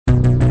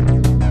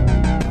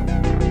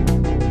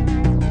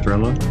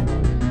Brownlow.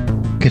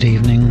 Good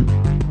evening,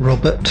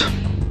 Robert.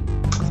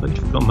 I thought you'd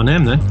forgotten my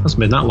name then. It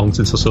hasn't been that long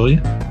since I saw you.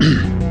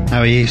 How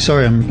are you?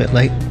 Sorry I'm a bit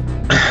late.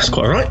 It's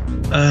quite alright.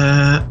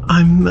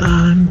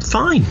 I'm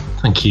fine,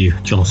 thank you,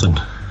 Jonathan.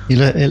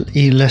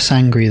 You're less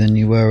angry than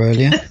you were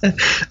earlier.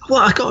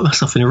 Well, I got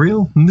myself in a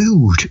real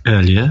mood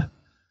earlier.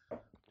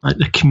 Like,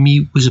 the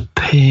commute was a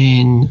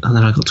pain, and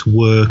then I got to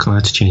work and I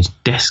had to change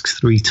desks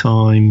 3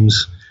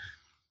 times.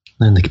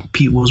 Then the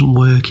computer wasn't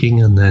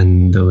working, and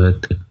then there were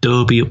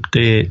Adobe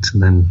updates,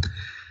 and then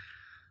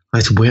I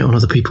had to wait on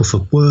other people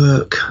for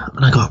work,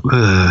 and I got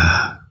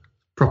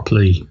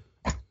properly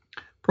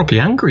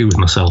angry with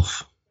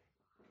myself,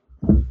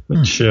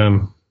 which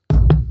kind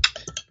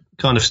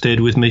of stayed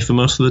with me for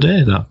most of the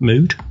day, that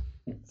mood.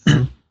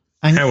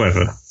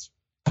 However,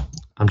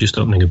 I'm just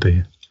opening a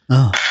beer.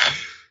 Oh.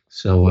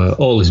 So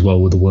all is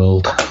well with the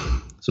world.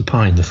 There's a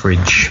pie in the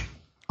fridge.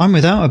 I'm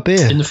without a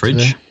beer. In the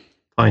fridge. Today.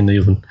 Pie in the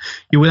oven.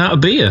 You're without a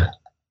beer?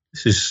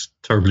 This is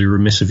terribly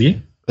remiss of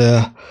you.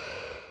 I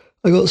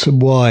got some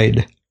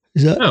wine.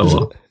 Is that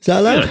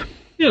allowed?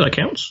 Yeah, that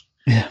counts.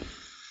 Yeah.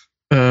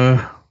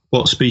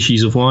 What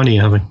species of wine are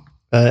you having?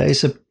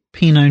 It's a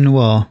Pinot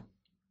Noir.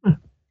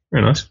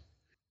 Very nice.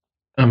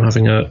 I'm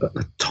having a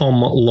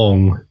Tom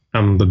Long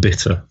Amber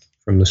Bitter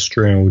from the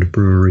Stroud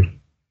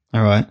Brewery.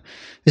 All right.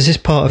 Is this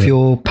part of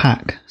your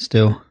pack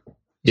still?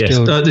 Yes.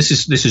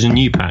 This is a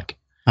new pack.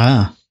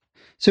 Ah.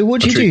 So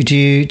what do you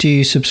do? Do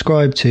you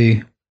subscribe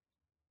to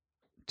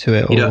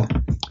it? Or?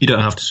 You don't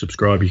have to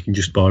subscribe. You can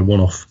just buy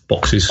one-off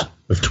boxes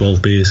of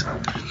 12 beers. So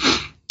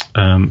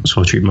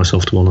I treat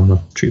myself to one, and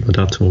I treat my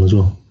dad to one as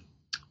well.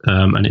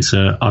 And it's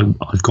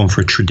I've gone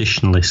for a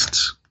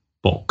traditionalist's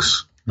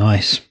box.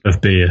 Nice. Of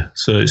beer.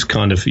 So it's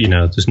kind of,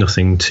 there's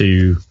nothing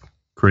too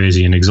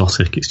crazy and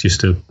exotic. It's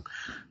just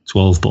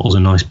 12 bottles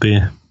of nice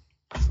beer.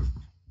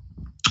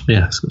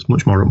 Yeah, so it's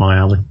much more up my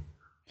alley.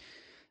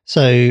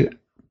 So,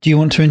 do you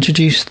want to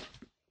introduce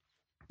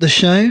the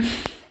show?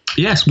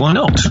 Yes, why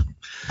not?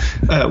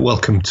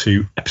 Welcome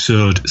to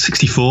episode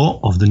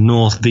 64 of the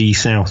North v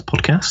South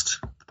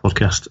podcast. The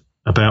podcast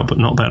about but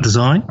not about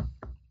design,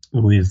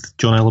 with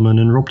John Ellerman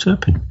and Rob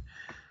Turpin.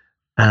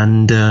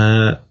 And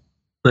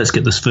let's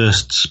get this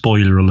first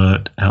spoiler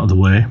alert out of the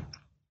way.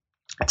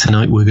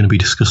 Tonight we're going to be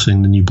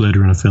discussing the new Blade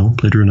Runner film,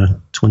 Blade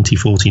Runner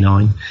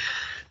 2049.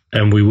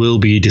 And we will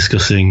be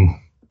discussing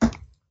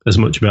as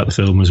much about the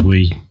film as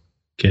we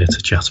care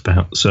to chat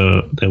about.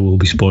 So there will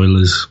be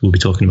spoilers. We'll be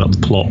talking about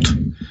the plot,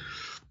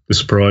 the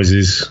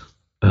surprises,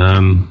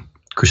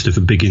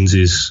 Christopher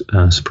Biggins's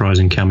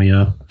surprising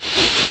cameo.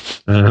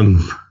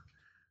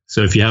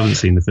 So if you haven't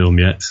seen the film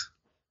yet...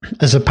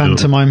 As a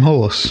pantomime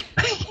horse.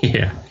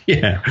 Yeah,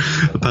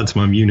 a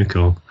pantomime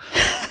unicorn.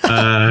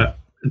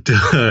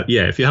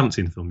 If you haven't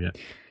seen the film yet,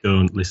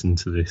 don't listen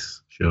to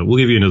this show. We'll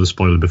give you another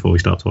spoiler before we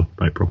start talking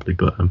about it properly,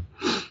 but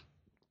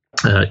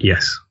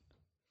yes.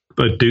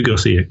 But do go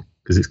see it,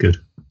 because it's good.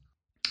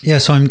 Yeah,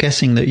 so I'm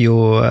guessing that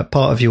your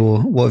part of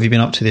your what have you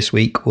been up to this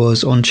week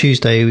was on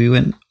Tuesday we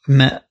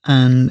met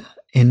and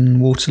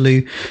in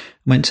Waterloo,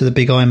 went to the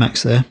big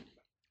IMAX there.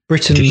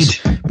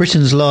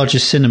 Britain's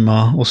largest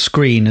cinema, or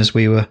screen, as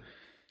we're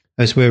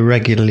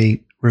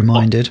regularly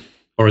reminded.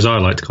 Or as I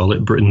like to call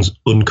it, Britain's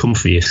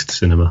uncomfiest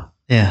cinema.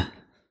 Yeah.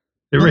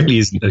 It really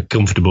isn't a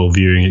comfortable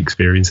viewing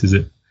experience, is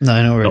it?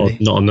 No, not really.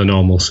 Not on the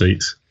normal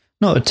seats.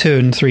 Not a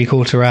 2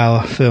 3/4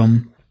 hour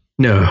film.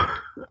 No.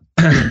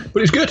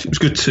 But it's good. It was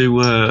good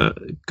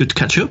to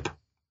catch up.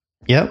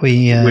 Yeah,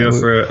 we went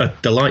for a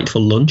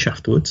delightful lunch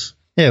afterwards.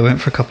 Yeah,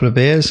 went for a couple of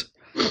beers.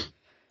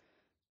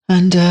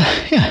 And,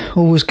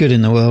 all was good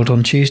in the world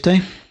on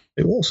Tuesday.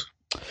 It was.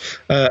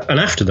 And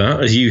after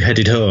that, as you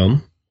headed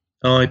home,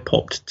 I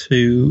popped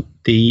to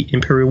the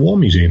Imperial War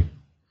Museum,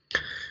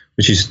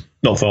 which is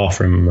not far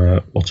from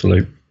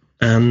Waterloo.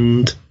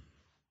 And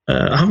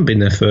I haven't been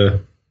there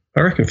for,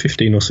 I reckon,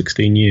 15 or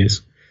 16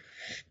 years.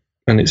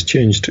 And it's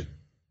changed.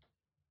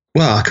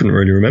 Well, I couldn't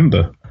really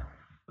remember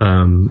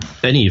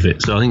any of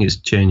it. So I think it's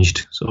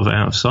changed sort of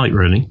out of sight,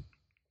 really.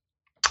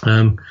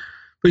 But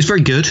it's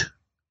very good.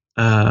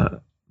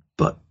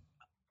 But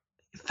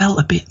it felt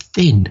a bit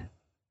thin.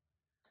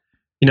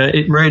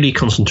 It really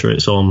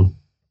concentrates on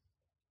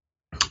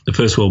the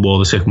First World War,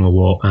 the Second World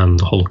War, and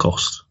the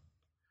Holocaust.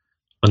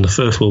 And the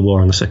First World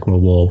War and the Second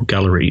World War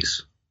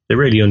galleries, they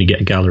really only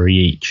get a gallery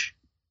each.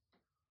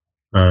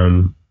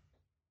 So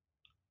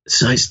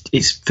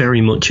it's very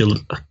much a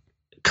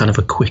kind of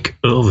a quick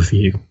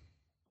overview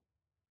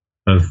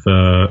of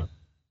kind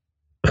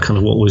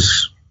of what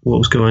was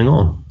going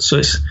on.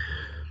 So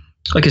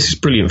I guess it's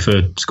brilliant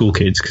for school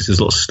kids because there's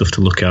lots of stuff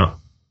to look at.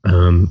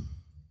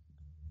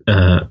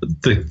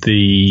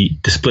 The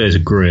displays are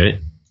great,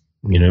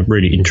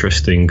 really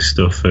interesting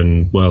stuff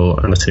and well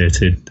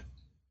annotated.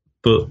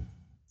 But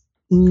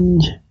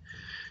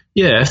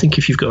I think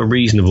if you've got a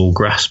reasonable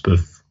grasp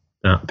of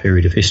that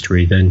period of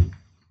history, then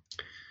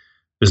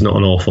there's not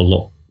an awful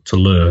lot to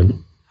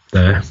learn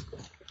there.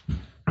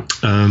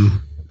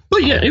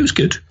 But yeah, it was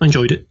good. I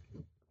enjoyed it.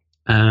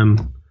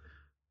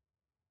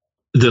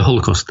 The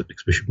Holocaust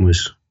exhibition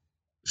was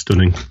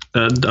stunning.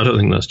 I don't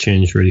think that's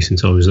changed really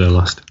since I was there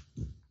last.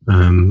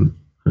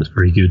 That's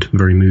very good,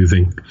 very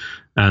moving,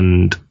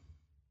 and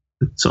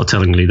sort of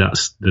tellingly,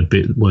 that's the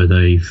bit where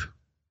they've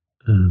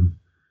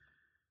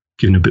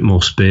given a bit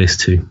more space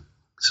to,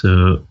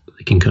 so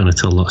they can kind of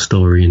tell that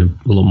story in a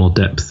lot more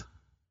depth.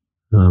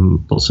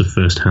 Lots of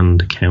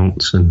first-hand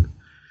accounts, and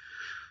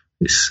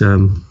it's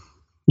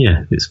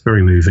it's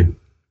very moving.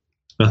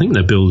 I think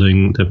they're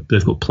building.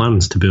 They've got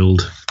plans to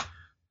build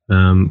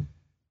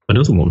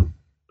another one,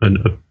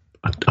 and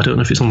I don't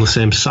know if it's on the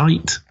same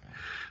site,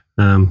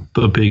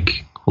 but a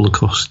big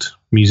Holocaust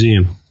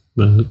museum,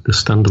 the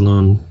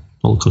standalone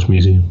Holocaust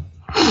museum,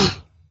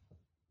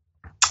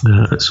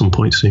 at some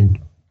point soon.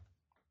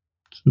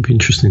 So it'll be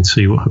interesting to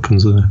see what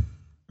happens there.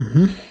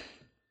 Mm-hmm.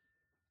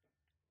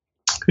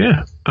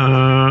 Yeah,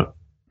 and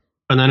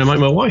then I met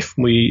my wife.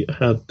 We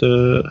had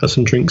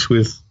some drinks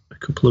with a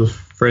couple of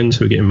friends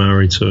who were getting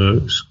married, so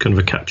it was kind of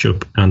a catch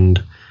up,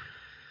 and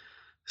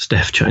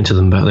Steph chatting to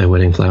them about their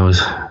wedding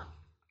flowers,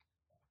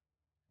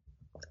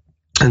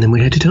 and then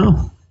we headed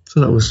home.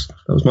 So that was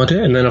my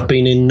day, and then I've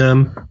been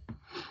in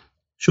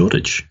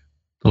Shoreditch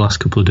the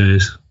last couple of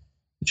days,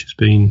 which has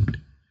been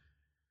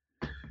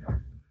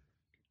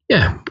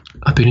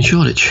I've been in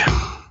Shoreditch,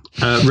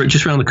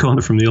 just around the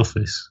corner from the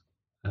office.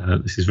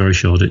 This is very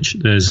Shoreditch.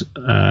 There's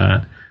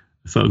a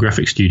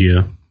photographic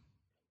studio,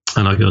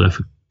 and I go there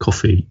for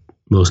coffee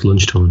most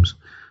lunchtimes.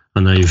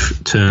 And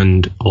they've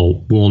turned, or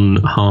one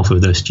half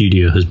of their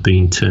studio has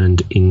been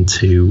turned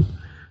into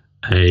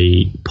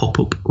a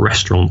pop-up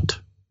restaurant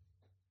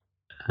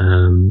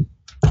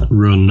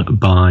run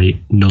by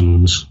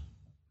nuns.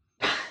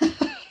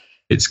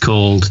 It's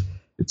called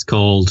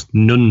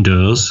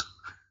Nundos.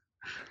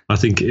 I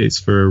think it's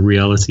for a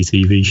reality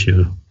TV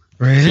show.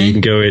 Really? So you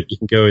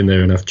can go in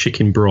there and have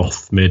chicken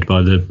broth made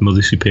by the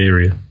Mother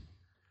Superior.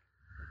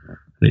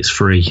 And it's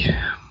free.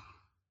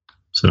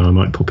 So I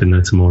might pop in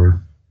there tomorrow.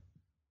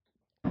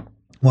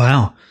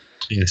 Wow.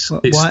 Yes.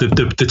 It's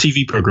the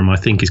TV program, I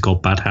think, is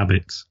called Bad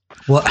Habits.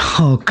 What?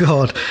 Oh,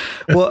 God.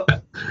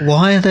 What?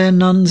 Why are there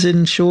nuns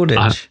in Shoreditch?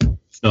 I have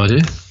no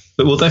idea.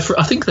 But, well,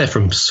 I think they're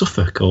from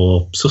Suffolk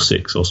or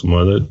Sussex or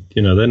somewhere.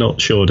 They're not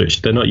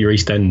Shoreditch. They're not your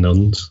East End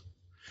nuns.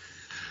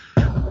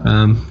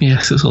 So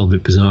it's all a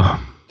bit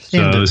bizarre.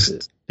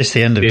 It's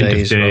the end of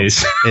days. Well, it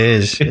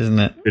is, isn't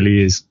it? It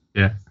really is,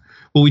 yeah.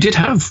 Well, we did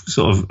have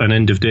sort of an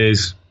end of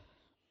days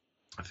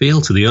feel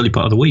to the early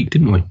part of the week,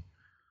 didn't we?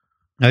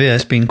 Oh yeah,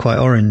 it's been quite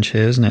orange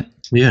here, isn't it?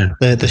 Yeah.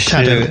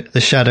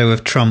 The shadow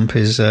of Trump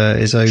is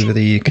over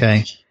the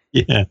UK.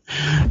 Yeah.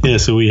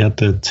 So we had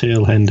the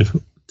tail end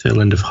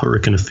of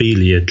Hurricane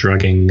Ophelia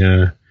dragging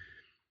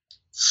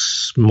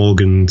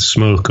smog and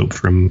smoke up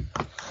from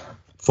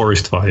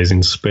forest fires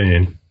in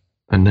Spain,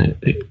 and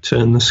it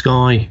turned the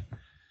sky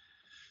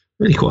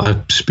really quite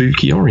a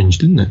spooky orange,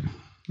 didn't it?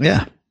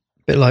 Yeah, a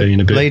bit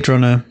like Blade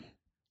Runner.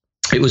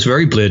 It was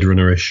very Blade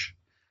Runner-ish.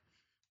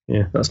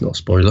 Yeah, that's not a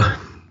spoiler.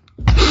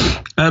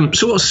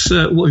 So what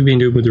have you been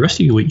doing with the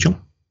rest of your week,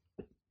 John?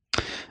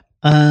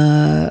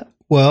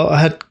 Well, I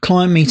had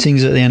client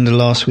meetings at the end of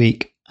last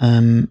week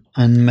and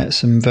met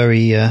some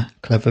very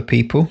clever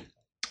people.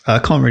 I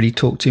can't really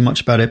talk too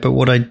much about it, but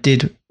what I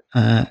did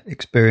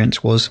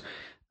experience was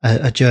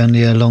a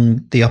journey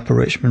along the Upper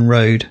Richmond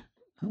Road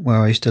where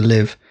I used to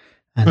live.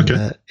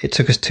 And it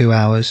took us 2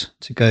 hours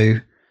to go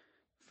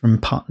from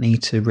Putney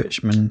to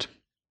Richmond,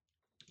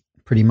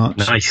 pretty much.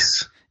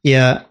 Nice.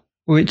 Yeah,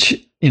 which,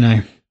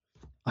 I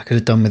could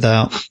have done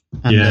without.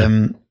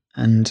 And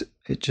and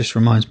it just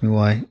reminds me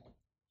why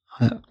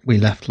we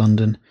left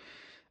London.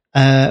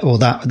 Or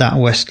that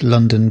West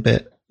London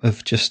bit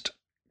of just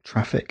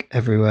traffic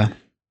everywhere.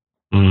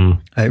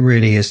 Mm. It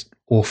really is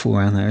awful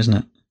around there, isn't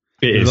it?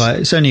 It is.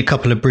 It's only a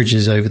couple of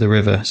bridges over the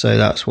river, so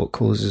that's what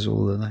causes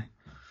all of the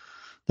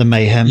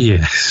mayhem.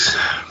 Yes.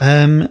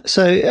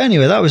 So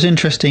anyway, that was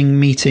interesting,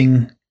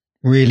 meeting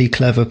really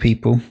clever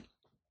people.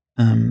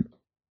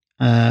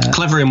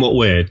 Clever in what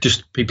way?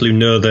 Just people who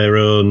know their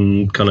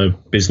own kind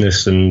of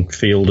business and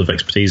field of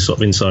expertise sort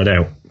of inside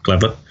out.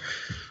 Clever.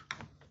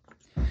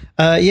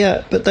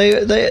 Yeah, but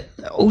they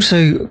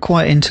also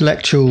quite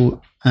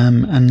intellectual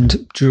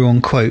and drew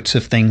on quotes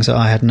of things that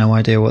I had no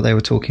idea what they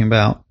were talking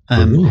about.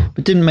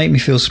 But didn't make me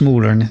feel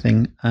small or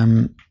anything.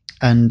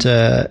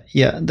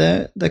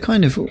 They're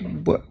kind of,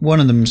 one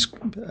of them's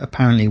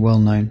apparently well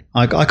known.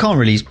 I can't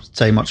really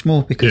say much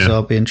more because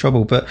I'll be in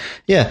trouble. But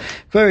yeah,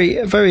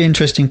 very, very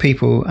interesting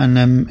people,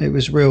 and it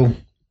was real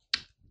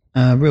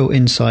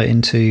insight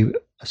into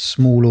a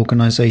small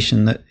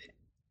organisation that,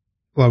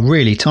 well,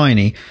 really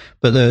tiny,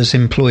 but that has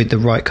employed the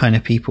right kind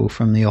of people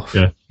from the off.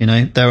 Yeah.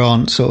 There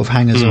aren't sort of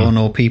hangers on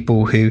or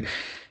people who,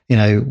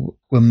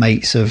 were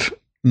mates of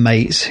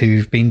mates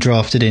who've been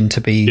drafted in to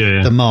be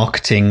the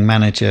marketing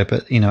manager,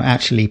 but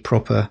actually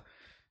proper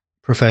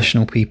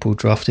professional people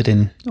drafted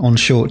in on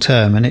short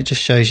term, and it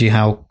just shows you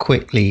how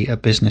quickly a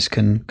business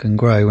can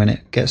grow when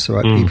it gets the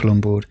right people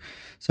on board.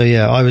 So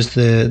yeah, I was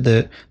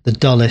the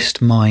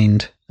dullest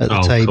mind at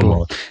the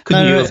table.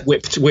 Couldn't you have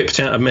whipped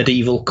out a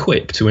medieval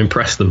quip to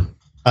impress them?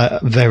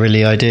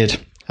 Verily I did.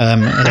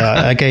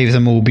 I gave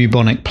them all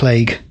bubonic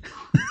plague.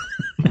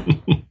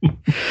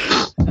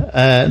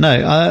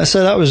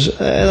 So that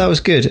was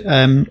good.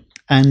 And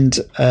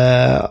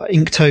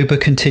Inktober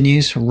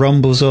continues,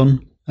 rumbles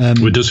on.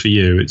 Well, it does for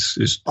you.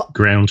 It's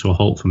ground to a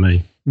halt for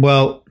me.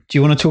 Well, do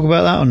you want to talk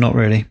about that or not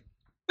really?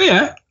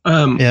 Yeah.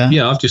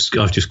 I've just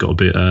got a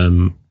bit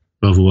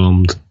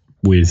overwhelmed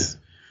with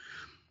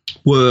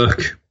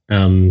work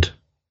and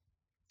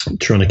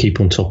trying to keep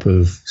on top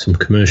of some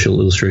commercial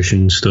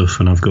illustration stuff,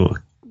 and I've got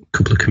a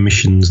couple of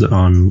commissions that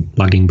I'm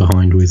lagging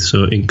behind with.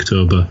 So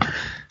Inktober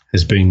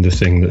has been the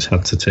thing that's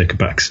had to take a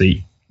back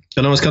seat.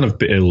 And I was kind of a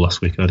bit ill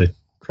last week. I had a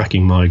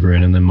cracking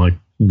migraine, and then my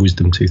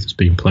wisdom tooth has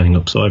been playing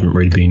up, so I haven't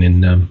really been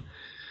in the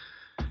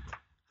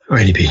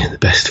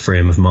best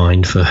frame of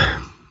mind for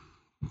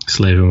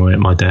slaving away at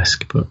my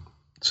desk. But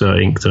so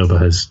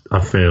Inktober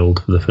I've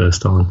failed for the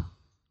first time.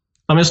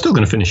 I mean, I'm still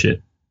going to finish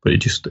it, but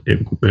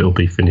it'll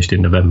be finished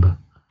in November.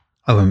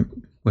 I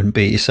wouldn't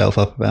beat yourself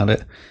up about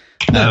it.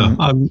 No,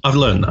 I've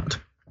learned that.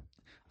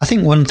 I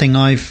think one thing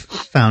I've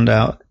found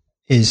out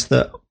is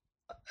that,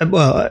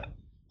 well,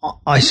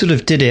 I sort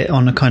of did it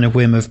on a kind of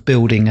whim of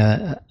building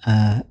a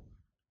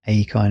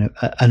kind of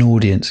an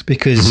audience,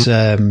 because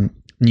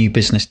new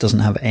business doesn't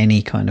have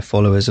any kind of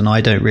followers, and I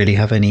don't really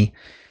have any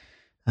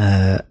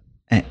kind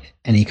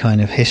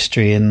of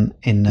history in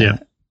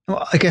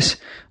well, I guess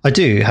I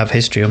do have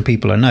history on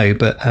people I know,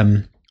 but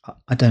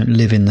I don't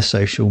live in the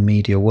social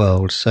media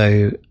world,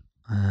 so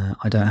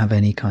I don't have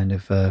any kind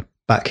of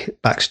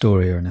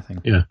backstory or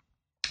anything. Yeah.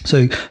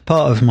 So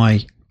part of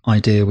my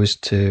idea was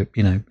to,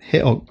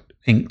 hit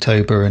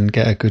Inktober and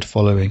get a good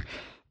following.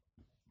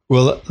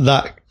 Well,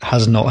 that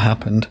has not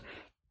happened.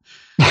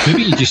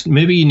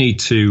 Maybe you need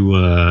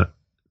to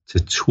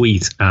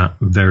tweet at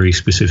very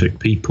specific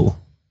people.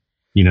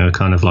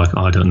 Kind of like,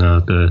 I don't know,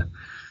 the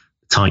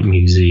Type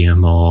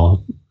Museum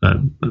or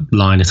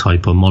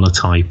Linotype or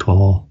Monotype,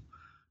 or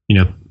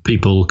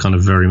people kind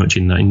of very much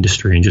in that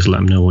industry, and just let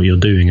them know what you're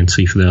doing and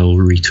see if they'll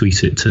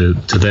retweet it to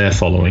their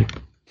following.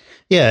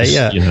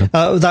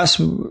 That's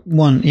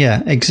one.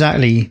 Yeah,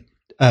 exactly.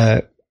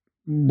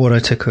 What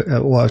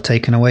I've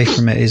taken away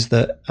from it is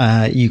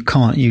that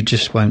you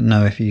just won't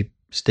know if you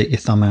stick your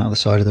thumb out the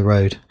side of the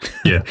road.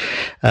 Yeah.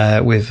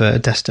 With a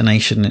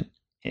destination,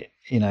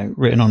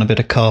 written on a bit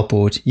of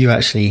cardboard. You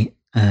actually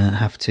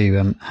have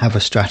to have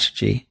a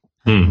strategy.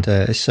 And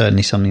it's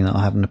certainly something that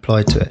I haven't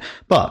applied to it.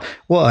 But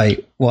what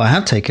I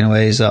have taken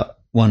away is that,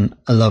 one,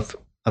 I've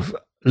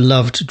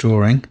loved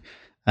drawing,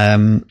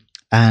 and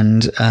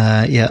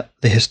the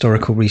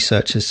historical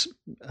research has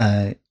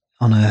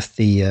unearthed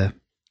the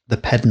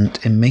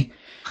pedant in me.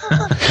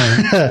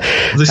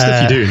 The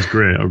stuff you do is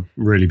great. I've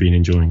really been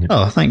enjoying it.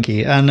 Oh, thank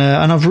you. And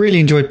I've really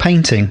enjoyed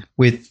painting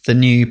with the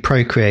new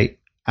Procreate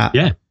app.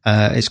 Yeah.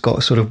 It's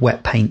got sort of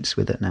wet paints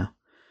with it now.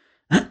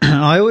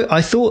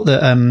 I thought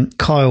that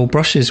Kyle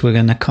Brushes were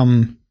going to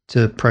come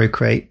to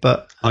Procreate,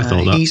 but I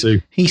thought that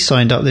too. He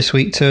signed up this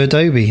week to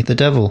Adobe, the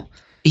devil.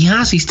 He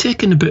has. He's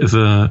taken a bit of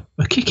a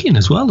kick in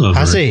as well over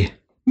Has he? I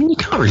mean, you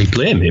can't really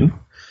blame him.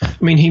 I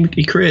mean,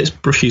 he creates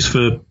brushes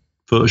for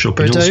Photoshop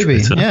and Adobe.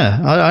 Illustrator. Yeah,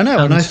 I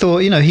know. And I thought,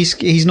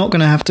 he's not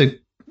going to have to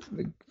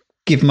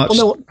give much.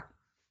 Well, no,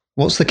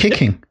 what's the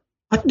kicking?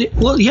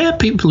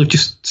 People have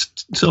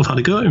just sort of had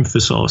a go at him for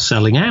sort of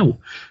selling out.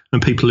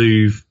 And people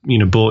who've,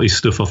 bought his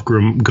stuff off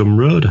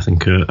Gumroad, I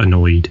think, are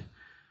annoyed.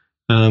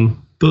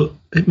 But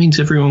it means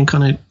everyone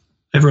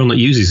that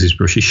uses his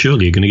brushes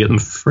surely are going to get them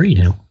for free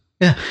now.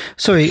 Yeah.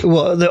 Sorry,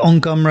 what,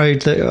 on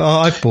Gumroad that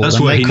I've bought? That's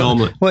them, where he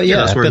normally... Well,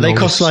 yeah, but they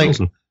cost like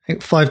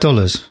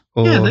 $5.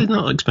 Or, yeah, they're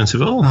not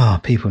expensive at all. Oh,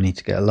 people need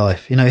to get a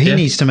life. He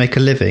needs to make a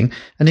living.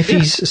 And if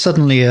he's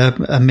suddenly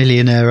a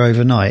millionaire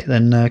overnight,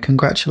 then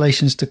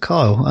congratulations to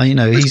Kyle.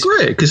 It's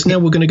great, because now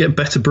we're going to get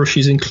better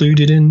brushes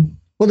included in...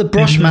 Well, the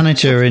brush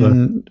manager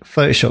in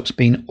Photoshop's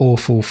been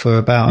awful for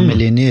about a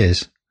million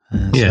years.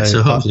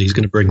 So hopefully he's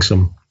going to bring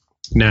some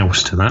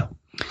nous to that.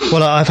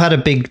 Well, I've had a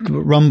big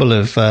rumble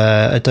of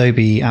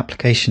Adobe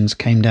applications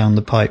came down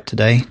the pipe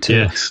today.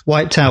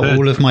 Wiped out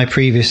all of my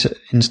previous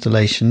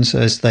installations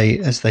as they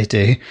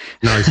do.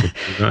 Nice.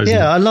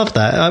 Yeah, I love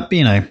that.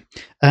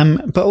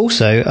 But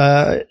also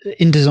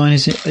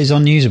InDesign is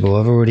unusable.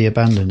 I've already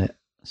abandoned it.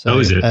 So,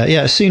 is it?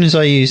 As soon as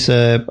I use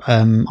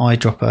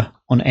eyedropper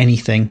on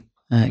anything,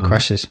 it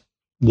crashes.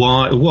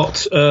 Why?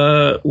 What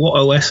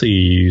OS are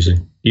you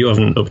using? You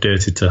haven't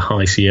updated to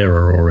High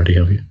Sierra already,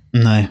 have you?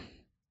 No.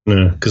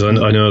 No, because I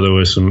know there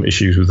were some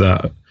issues with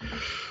that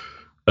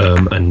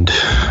and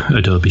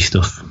Adobe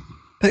stuff.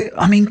 But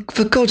I mean,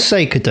 for God's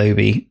sake,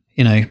 Adobe,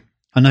 I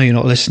know you're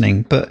not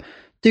listening, but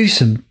do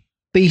some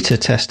beta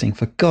testing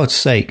for God's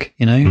sake.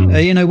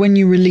 When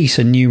you release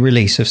a new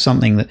release of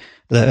something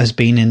that has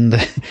been in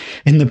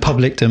the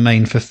public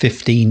domain for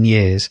 15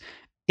 years,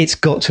 it's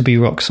got to be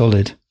rock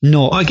solid,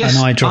 not an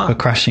eyedropper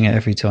crashing it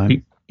every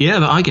time. Yeah,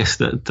 but I guess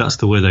that's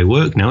the way they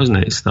work now, isn't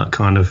it? It's that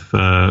kind of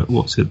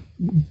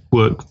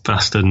work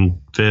fast and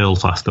fail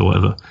fast or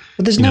whatever.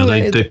 But there's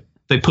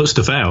they put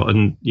stuff out,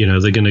 and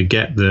they're going to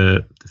get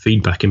the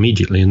feedback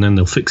immediately, and then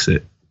they'll fix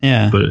it.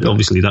 Yeah. But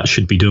obviously that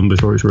should be done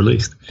before it's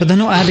released. But they're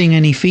not adding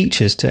any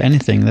features to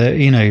anything. That,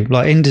 you know,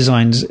 like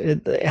InDesign's,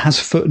 it has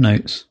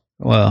footnotes.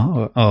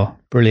 Well, oh,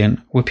 brilliant.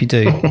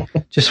 Whoopie-doo.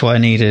 Just what I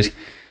needed.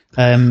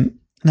 No,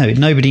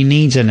 nobody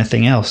needs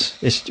anything else.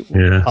 It's,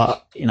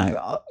 you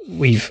know,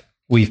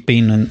 we've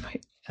been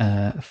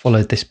and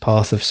followed this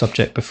path of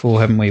subject before,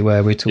 haven't we?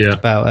 Where we talked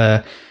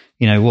about,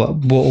 you know,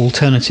 what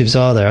alternatives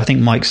are there? I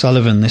think Mike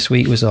Sullivan this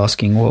week was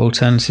asking what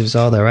alternatives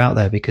are there out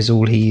there, because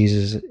all he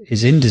uses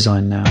is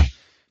InDesign now.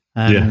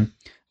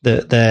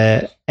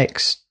 Their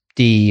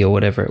XD or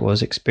whatever it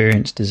was,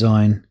 Experience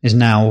Design, is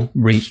now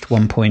reached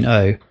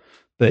 1.0,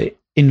 but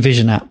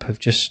InVision app have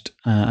just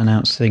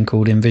announced a thing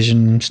called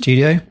InVision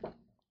Studio.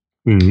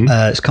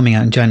 It's coming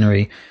out in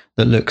January.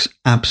 That looks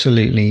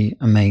absolutely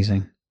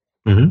amazing.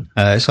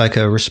 It's like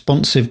a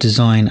responsive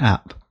design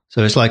app.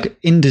 So it's like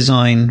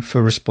InDesign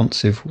for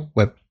responsive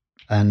web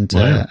and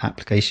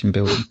application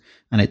building.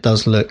 And it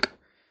does look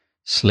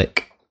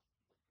slick,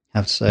 I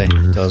have to say.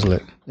 It does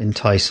look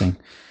enticing.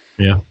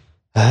 Yeah.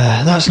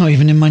 That's not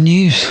even in my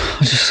news.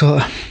 I just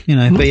thought, you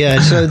know, but yeah,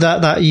 so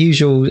that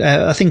usual,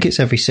 I think it's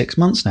every 6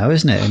 months now,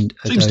 isn't it? In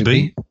Seems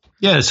Adobe. to be.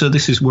 Yeah, so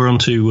we're on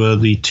to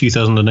the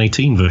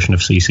 2018 version of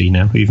CC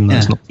now, even though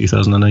it's not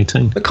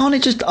 2018. But can't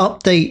it just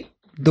update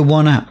the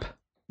one app?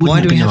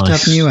 Why do we have to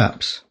have new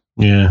apps?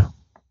 Yeah.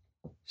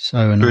 So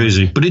annoying.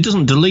 Crazy. But it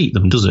doesn't delete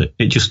them, does it?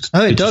 It just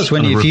it does just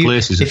when kind of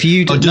replaces if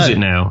you does it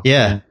now?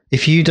 Yeah.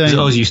 If you don't, it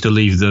always used to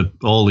leave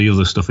all the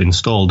other stuff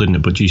installed, didn't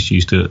it? But you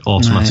used to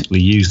automatically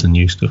use the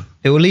new stuff.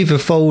 It will leave a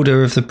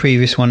folder of the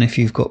previous one if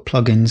you've got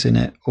plugins in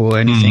it or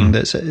anything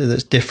that's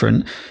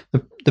different.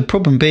 The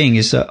problem being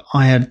is that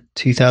I had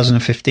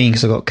 2015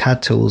 because I got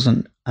CAD tools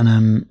and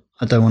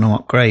I don't want to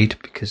upgrade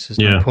because there's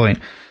no point.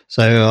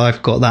 So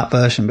I've got that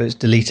version, but it's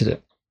deleted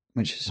it,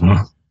 which is you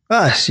know.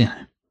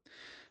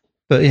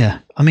 But yeah,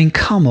 I mean,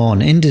 come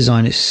on,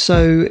 InDesign is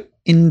so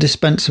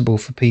indispensable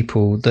for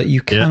people that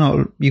you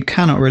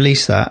cannot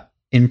release that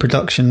in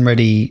production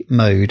ready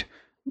mode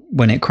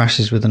when it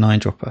crashes with an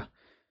eyedropper.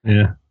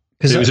 Yeah,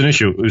 because it was an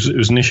issue. It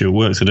was an issue at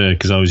work today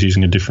because I was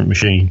using a different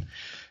machine,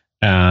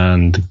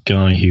 and the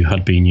guy who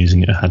had been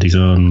using it had his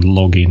own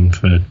login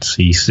for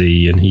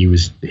CC, and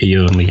he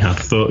only had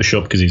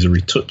Photoshop because he's a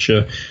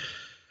retoucher.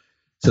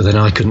 So then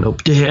I couldn't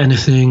update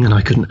anything and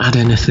I couldn't add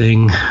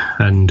anything.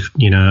 And,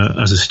 you know,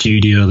 as a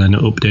studio, they're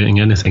not updating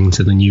anything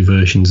to the new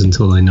versions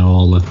until they know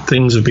all the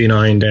things have been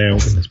ironed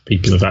out and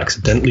people have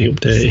accidentally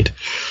updated.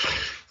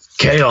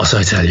 Chaos,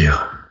 I tell you.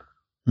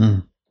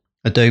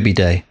 Adobe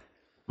Day.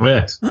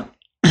 Yes.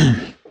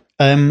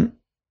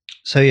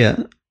 So,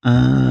 yeah.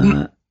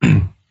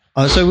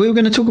 So we were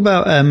going to talk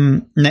about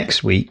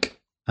next week,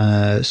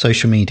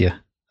 social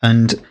media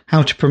and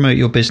how to promote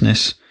your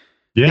business,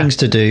 things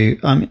to do.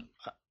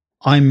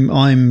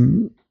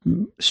 I'm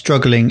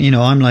struggling, you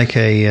know, I'm like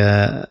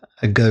a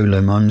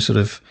golem. I'm sort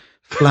of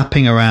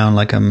flapping around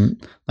like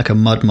a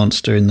mud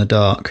monster in the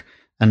dark,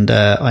 and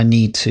I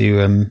need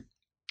to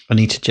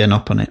gen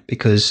up on it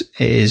because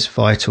it is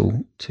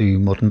vital to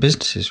modern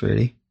businesses,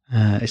 really,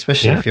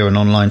 especially if you're an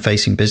online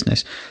facing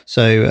business.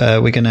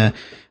 So we're gonna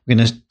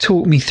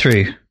talk me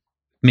through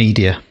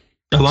media,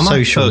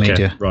 social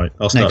media, right?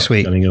 I'll start next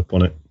week. Getting up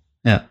on it.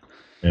 Yeah.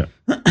 Yeah.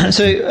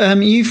 So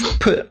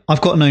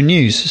I've got no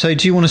news. So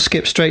do you want to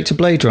skip straight to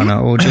Blade Runner,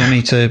 or do you want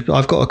me to?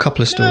 I've got a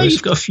couple of stories.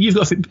 You've got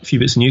a few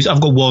bits of news.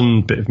 I've got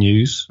one bit of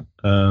news,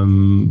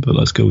 but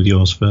let's go with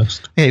yours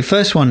first. Okay,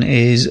 first one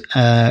is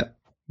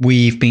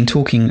we've been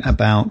talking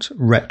about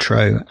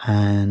retro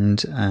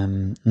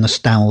and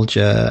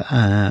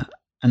nostalgia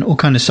and all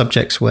kind of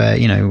subjects where,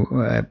 you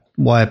know,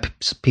 why are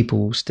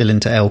people still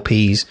into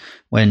LPs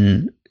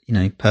when, you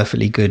know,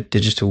 perfectly good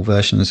digital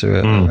versions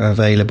are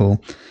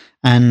available.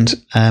 And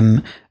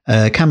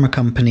a camera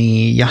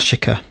company,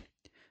 Yashica.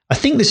 I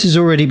think this has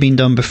already been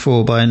done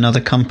before by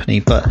another company,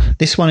 but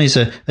this one is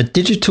a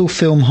digital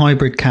film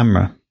hybrid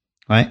camera,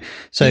 right?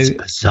 So it's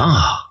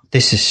bizarre.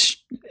 This is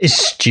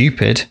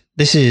stupid.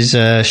 This is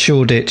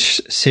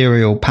Shoreditch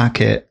cereal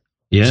packet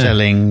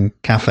selling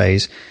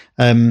cafes.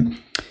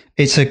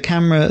 It's a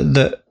camera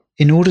that,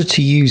 in order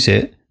to use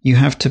it, you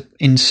have to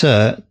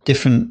insert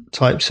different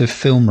types of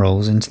film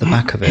rolls into the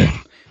back of it,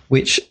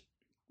 which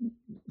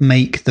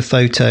make the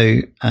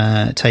photo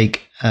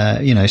take,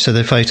 so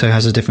the photo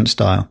has a different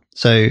style.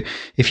 So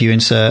if you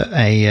insert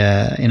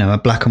a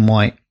black and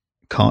white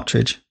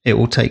cartridge, it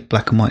will take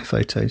black and white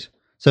photos.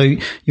 So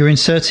you're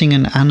inserting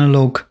an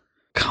analog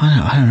kind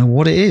of, I don't know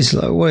what it is.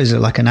 Like, what is it,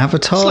 like an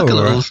avatar?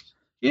 It's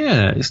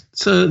like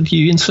so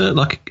you insert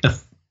like a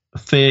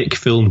fake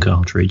film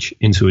cartridge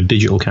into a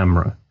digital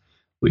camera,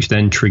 which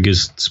then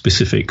triggers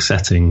specific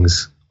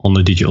settings on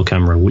the digital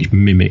camera, which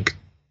mimic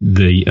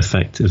the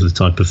effect of the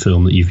type of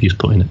film that you've just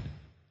put in it.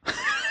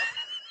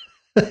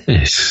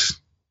 Yes.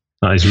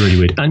 That is really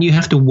weird. And you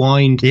have to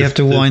wind the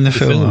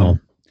film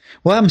on.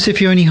 What happens if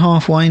you only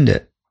half wind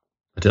it?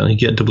 I don't know, you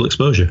get double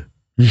exposure.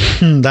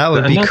 That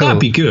would be cool. That'd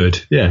be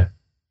good, yeah.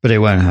 But it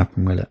won't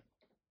happen, will it?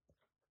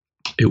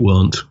 It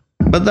won't.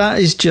 But that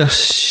is just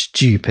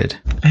stupid.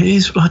 It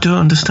is. I don't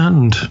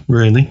understand,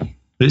 really.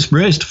 It's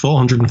raised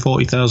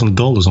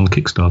 $440,000 on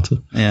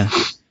Kickstarter. Yeah.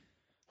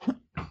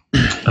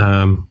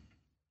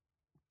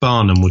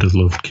 Barnum would have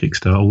loved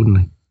Kickstarter, wouldn't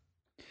he?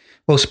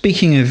 Well,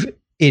 speaking of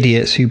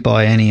idiots who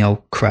buy any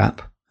old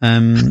crap,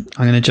 I'm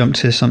going to jump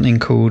to something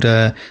called,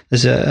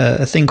 there's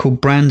a thing called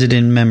Branded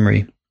in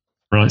Memory.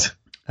 Right.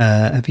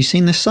 Have you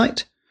seen this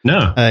site?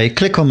 No. You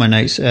click on my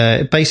notes.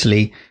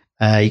 Basically,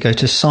 you go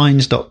to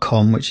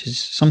signs.com, which is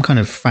some kind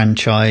of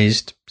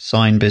franchised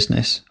sign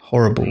business.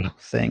 Horrible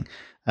thing.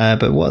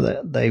 But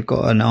what they've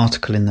got an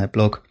article in their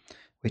blog,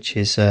 which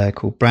is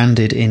called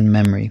Branded in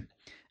Memory.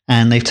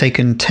 And they've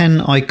taken 10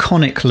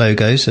 iconic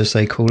logos, as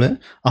they call it,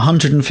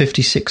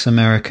 156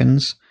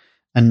 Americans,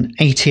 and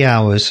 80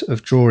 hours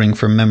of drawing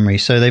from memory.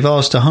 So they've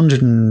asked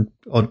 100 and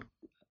odd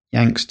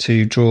Yanks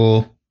to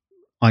draw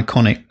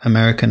iconic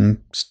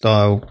American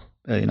style,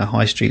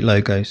 high street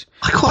logos.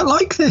 I quite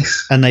like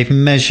this. And they've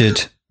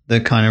measured the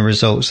kind of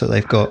results that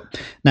they've got.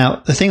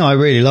 Now, the thing I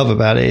really love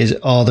about it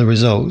are the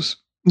results.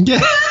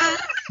 Yeah.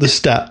 The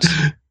stats.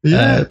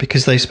 Yeah.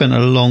 Because they spent a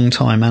long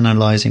time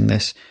analysing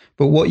this.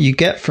 But what you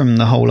get from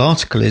the whole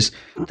article is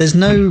there's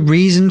no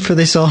reason for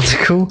this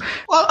article.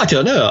 Well, I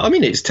don't know. I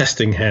mean, it's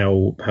testing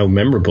how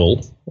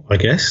memorable, I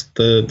guess,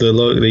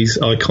 these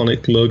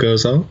iconic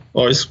logos are.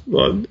 Or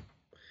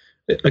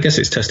I guess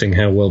it's testing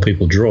how well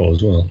people draw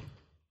as well.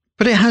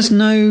 But it has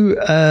no,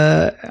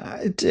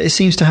 it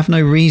seems to have no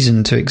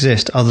reason to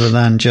exist other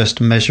than just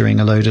measuring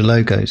a load of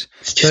logos.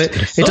 So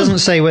it doesn't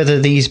say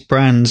whether these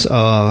brands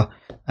are,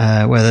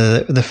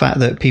 whether the fact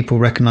that people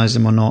recognize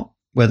them or not,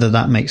 whether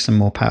that makes them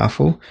more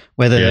powerful,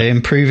 whether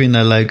improving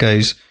their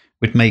logos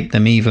would make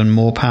them even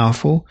more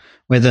powerful,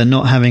 whether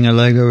not having a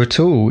logo at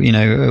all,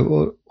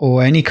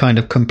 or any kind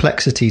of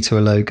complexity to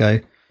a logo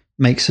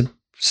makes a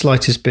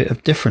slightest bit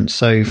of difference.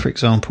 So, for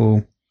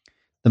example,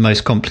 the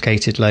most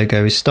complicated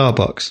logo is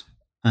Starbucks.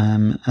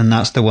 And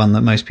that's the one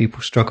that most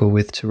people struggle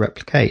with to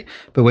replicate.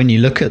 But when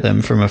you look at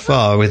them from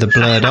afar with a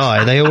blurred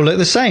eye, they all look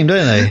the same,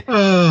 don't they?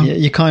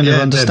 You kind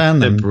of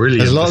understand them. Brilliant.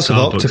 There's lots of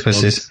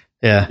octopuses. Ones.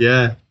 Yeah.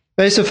 Yeah.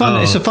 But it's a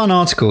fun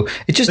article.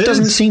 It just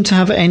doesn't seem to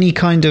have any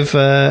kind of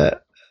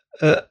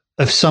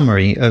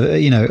summary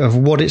of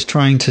what it's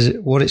trying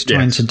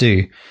to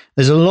do.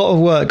 There's a lot of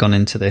work gone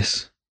into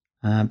this,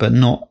 but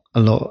not a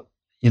lot.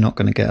 You're not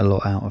going to get a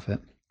lot out of it,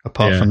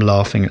 apart from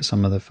laughing at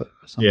some of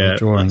the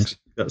drawings.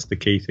 That's the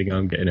key thing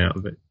I'm getting out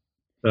of it.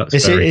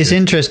 It's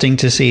interesting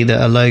to see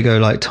that a logo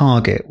like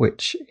Target,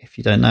 which, if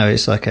you don't know,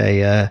 it's like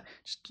a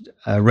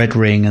red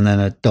ring and then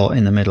a dot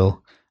in the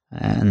middle,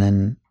 and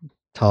then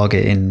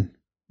Target in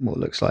what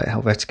looks like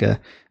Helvetica,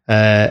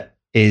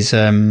 is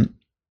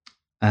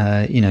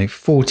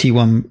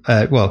 41.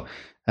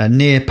 A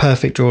near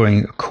perfect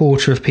drawing. A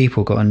quarter of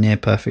people got a near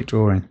perfect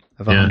drawing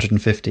of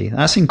 150.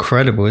 That's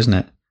incredible, isn't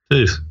it?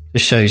 It is.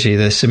 Just shows you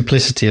the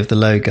simplicity of the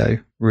logo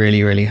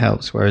really, really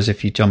helps. Whereas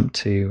if you jump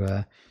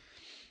to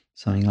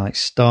something like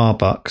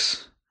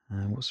Starbucks,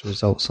 what's the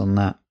results on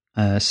that?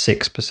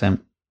 6%.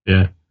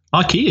 Yeah.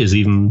 IKEA is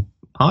even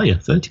higher,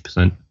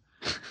 30%.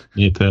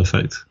 Near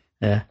perfect.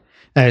 Yeah.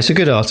 It's a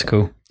good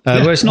article.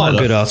 Well, it's not a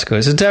good article.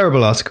 It's a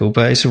terrible article,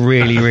 but it's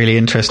really, really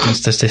interesting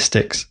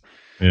statistics.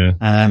 Yeah.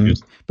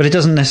 But it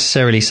doesn't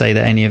necessarily say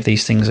that any of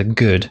these things are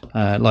good.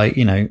 Like,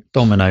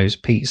 Domino's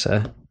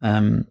pizza.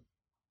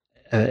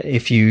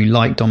 If you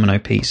like Domino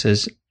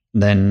pizzas,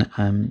 then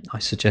I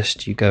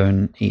suggest you go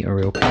and eat a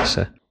real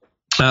pizza.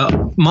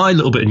 My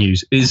little bit of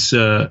news is,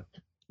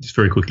 just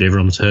very quickly,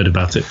 everyone's heard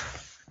about it,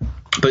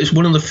 but it's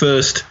one of the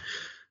first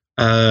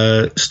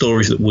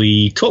stories that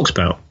we talked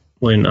about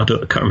when, I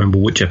can't remember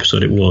which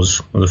episode it was,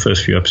 one of the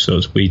first few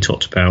episodes, we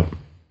talked about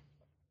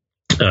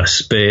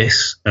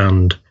space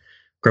and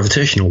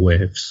gravitational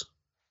waves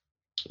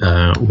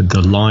with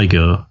the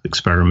LIGO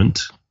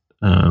experiment.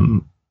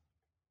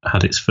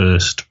 Had its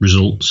first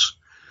results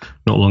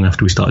not long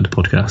after we started the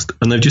podcast,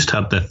 and they've just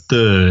had their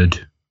third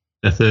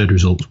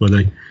results where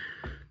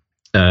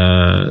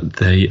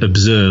they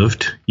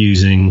observed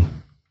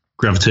using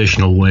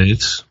gravitational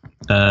waves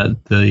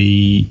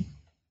the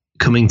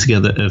coming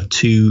together of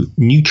two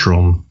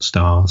neutron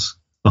stars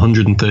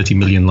 130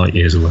 million light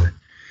years away.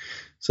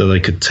 So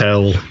they could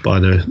tell by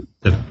the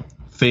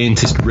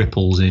faintest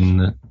ripples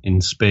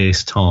in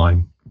space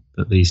time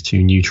that these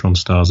two neutron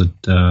stars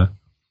had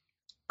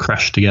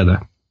crashed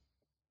together.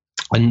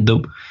 And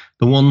the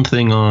one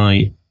thing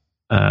I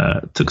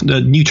took,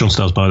 the neutron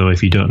stars, by the way,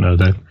 if you don't know,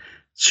 they're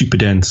super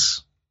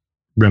dense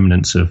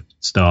remnants of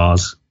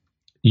stars,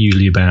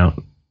 usually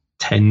about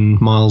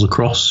 10 miles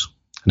across,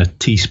 and a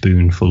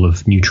teaspoonful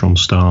of neutron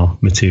star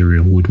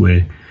material would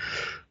weigh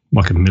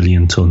like 1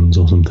 million tons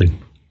or something,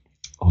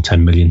 or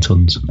 10 million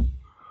tons.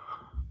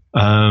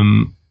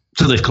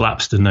 So they've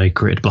collapsed and they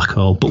created a black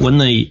hole. But when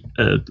they,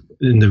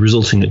 in the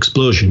resulting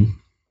explosion,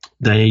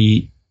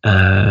 they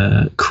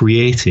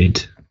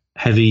created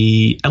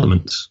heavy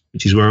elements,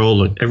 which is where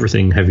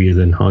everything heavier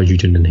than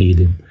hydrogen and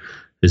helium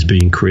is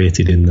being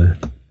created in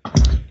the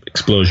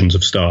explosions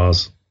of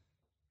stars,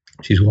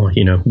 which is why,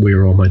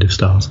 we're all made of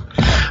stars.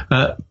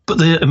 But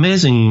the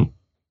amazing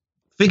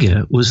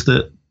figure was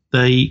that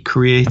they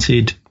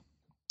created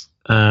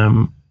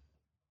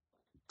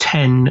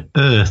 10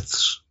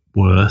 Earths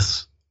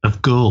worth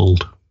of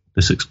gold.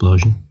 This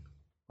explosion,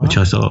 which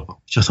I thought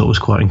was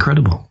quite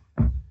incredible.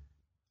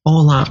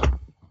 All that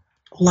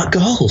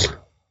gold,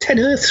 10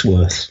 Earths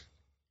worth.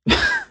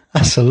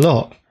 That's a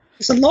lot.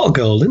 It's a lot of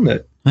gold, isn't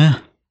it? Yeah.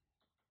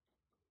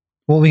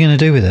 What are we going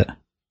to do with it?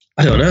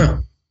 I don't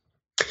know.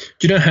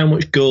 Do you know how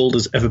much gold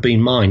has ever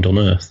been mined on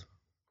Earth?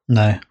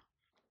 No.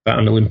 About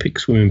an Olympic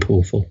swimming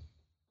pool full.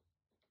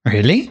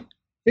 Really?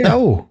 Yeah.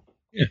 Oh.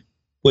 Yeah.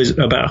 Was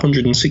about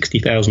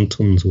 160,000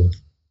 tons worth.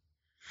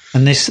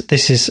 And this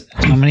is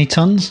how many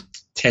tons?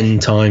 10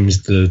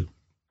 times the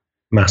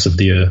mass of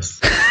the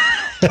Earth.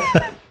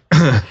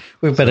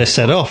 We better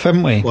set off,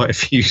 haven't we? Quite a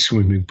few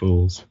swimming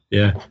pools.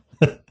 Yeah.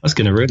 That's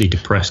going to really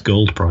depress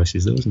gold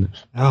prices, though, isn't it?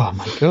 Oh,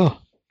 my God.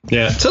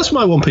 Yeah. So that's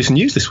my one piece of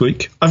news this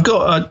week. I've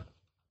got...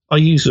 I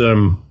use,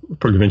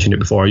 probably mentioned it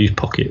before, I use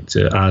Pocket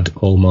to add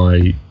all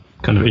my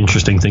kind of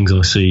interesting things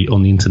I see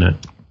on the internet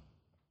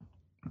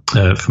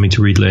for me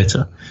to read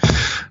later.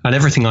 And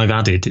everything I've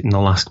added in the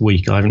last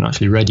week, I haven't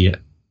actually read yet.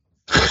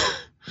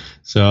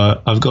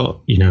 So I've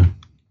got,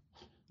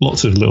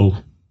 lots of little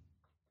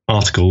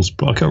articles,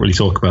 but I can't really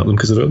talk about them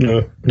because I don't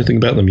know anything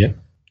about them yet.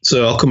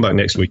 So I'll come back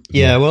next week.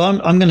 Yeah, well,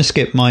 I'm going to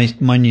skip my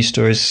news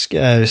stories,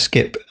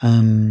 skip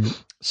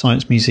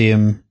Science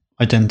Museum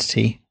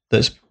Identity.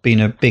 That's been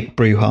a big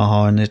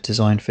brouhaha in the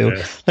design field.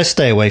 Yeah. Let's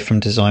stay away from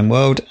design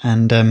world,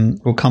 and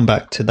we'll come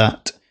back to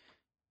that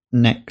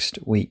next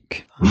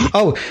week.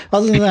 Oh,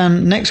 other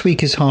than next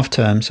week is half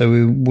term, so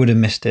we would have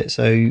missed it.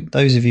 So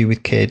those of you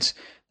with kids,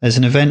 there's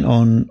an event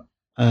on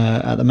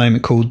at the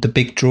moment called The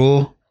Big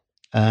Draw,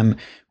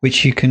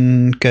 which you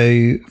can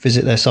go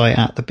visit their site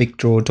at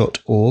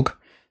thebigdraw.org.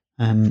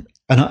 And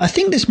I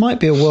think this might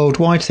be a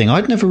worldwide thing.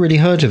 I'd never really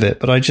heard of it,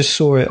 but I just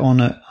saw it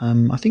on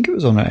I think it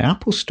was on an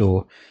Apple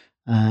store.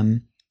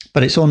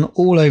 But it's on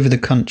all over the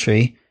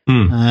country,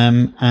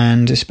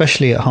 and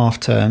especially at half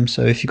term.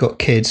 So if you've got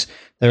kids,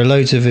 there are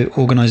loads of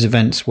organised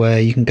events where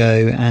you can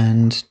go,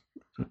 and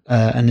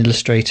an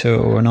illustrator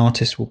or an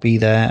artist will be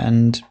there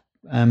and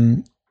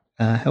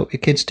help your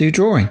kids do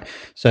drawing.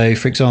 So,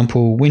 for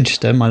example,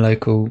 Winchester, my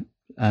local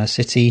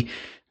city,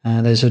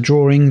 there's a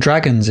Drawing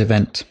Dragons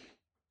event.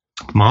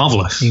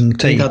 Marvellous. You can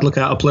think I'd look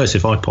out of place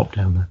if I popped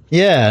down there.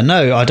 Yeah,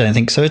 no, I don't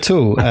think so at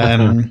all.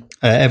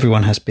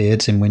 Everyone has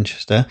beards in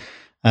Winchester.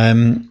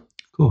 Of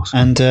course.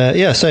 And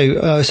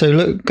so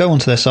look, go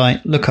onto their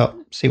site, look up,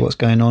 see what's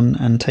going on,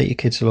 and take your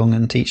kids along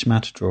and teach them how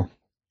to draw.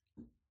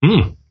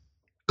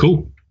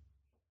 Cool.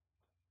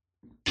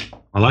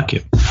 I like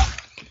it.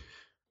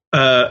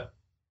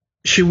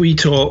 Should we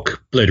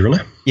talk Blade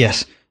Runner?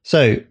 Yes.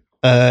 So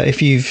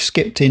if you've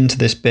skipped into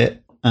this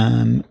bit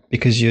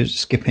because you're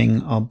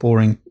skipping our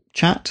boring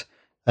chat,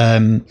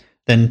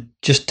 then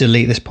just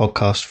delete this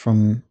podcast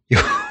from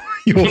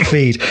your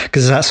feed,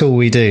 because that's all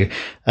we do.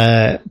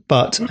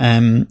 But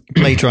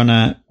Blade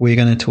Runner, we're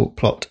going to talk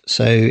plot.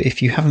 So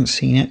if you haven't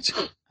seen it,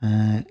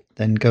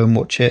 then go and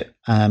watch it.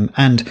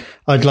 And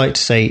I'd like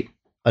to say,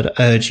 I'd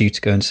urge you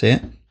to go and see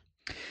it.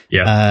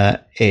 Yeah,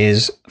 it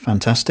is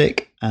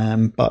fantastic.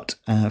 But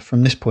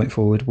from this point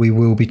forward, we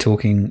will be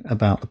talking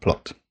about the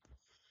plot.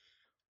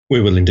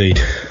 We will indeed.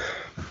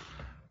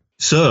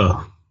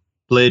 So,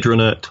 Blade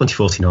Runner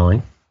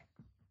 2049,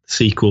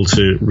 sequel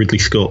to Ridley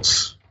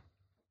Scott's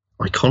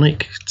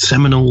iconic,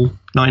 seminal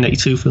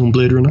 1982 film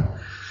Blade Runner.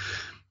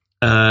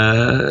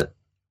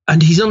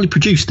 And he's only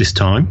produced this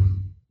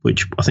time,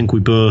 which I think we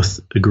both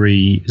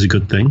agree is a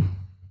good thing.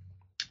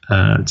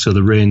 So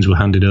the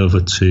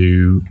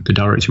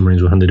directing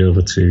reins were handed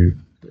over to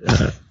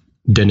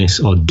Denis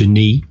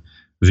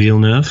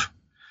Villeneuve,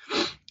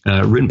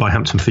 written by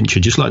Hampton Fincher,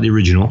 just like the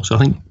original. So I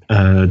think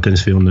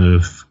Denis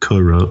Villeneuve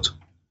co-wrote,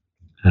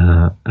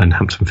 and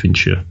Hampton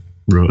Fincher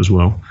wrote as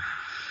well.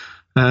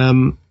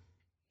 And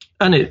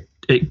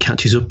it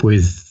catches up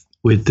with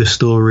the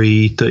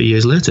story 30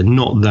 years later.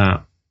 Not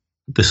that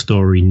the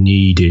story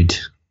needed,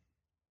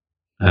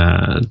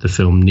 the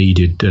film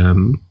needed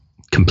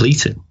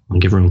completing. I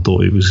think everyone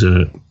thought it was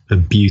a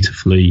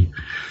beautifully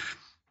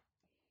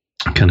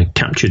kind of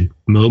captured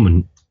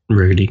moment,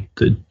 really,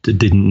 that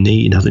didn't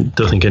need. I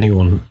don't think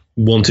anyone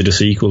wanted a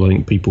sequel. I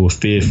think people were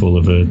fearful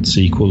of a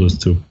sequel as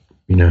to,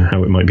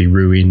 how it might be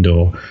ruined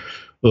or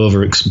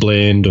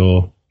over-explained,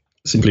 or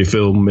simply a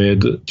film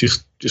made that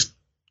just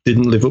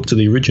didn't live up to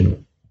the original.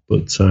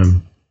 But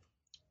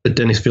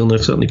Denis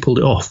Villeneuve certainly pulled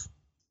it off,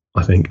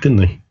 I think,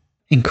 didn't he?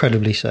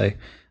 Incredibly so.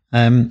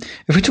 If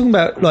we're talking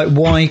about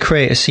why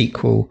create a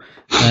sequel,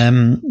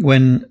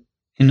 when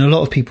in a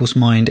lot of people's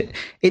mind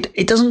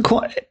it doesn't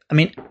quite. I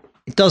mean,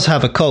 it does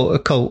have a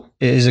cult.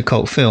 It is a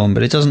cult film,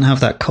 but it doesn't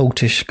have that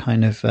cultish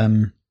kind of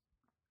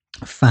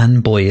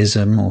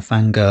fanboyism or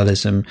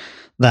fangirlism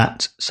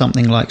that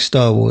something like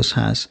Star Wars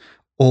has,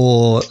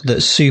 or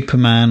that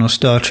Superman or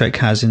Star Trek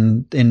has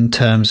in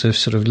terms of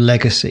sort of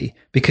legacy.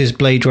 Because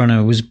Blade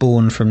Runner was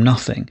born from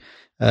nothing.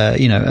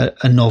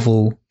 A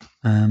novel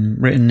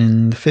written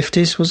in the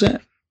 50s, was it?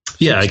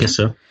 Yeah, I guess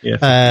so.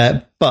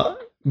 Yeah.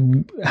 But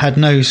had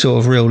no sort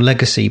of real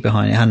legacy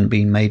behind it. It hadn't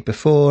been made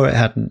before. It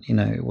hadn't,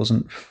 it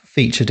wasn't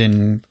featured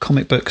in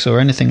comic books or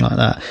anything like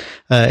that.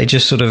 It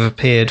just sort of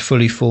appeared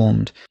fully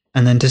formed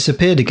and then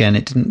disappeared again.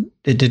 It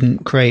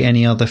didn't create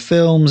any other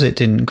films. It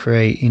didn't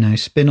create,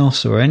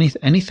 spin-offs or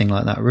anything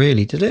like that,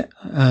 really, did it?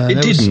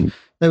 It didn't.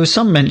 There was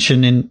some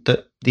mention in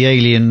that the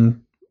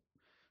Alien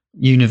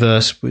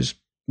universe was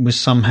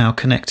somehow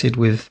connected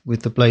with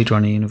the Blade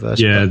Runner universe.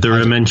 Yeah, there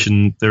are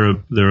mentions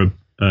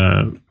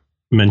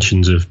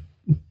of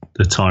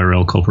the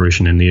Tyrell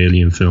Corporation in the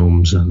Alien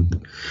films,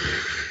 and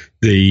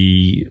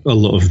a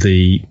lot of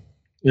the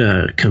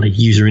kind of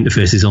user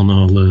interfaces on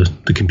all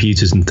the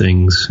computers and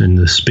things, and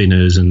the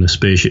spinners and the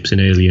spaceships in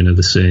Alien are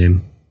the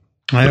same.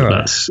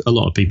 That's a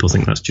lot of people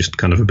think that's just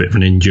kind of a bit of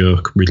an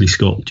in-joke. Ridley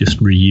Scott just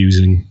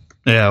reusing.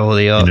 Yeah, or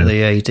the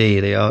AD,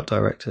 the art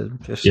director,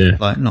 just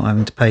like not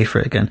having to pay for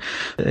it again.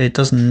 It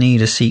doesn't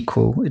need a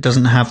sequel. It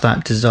doesn't have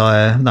that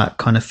desire, that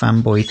kind of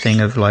fanboy thing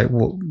of like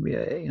what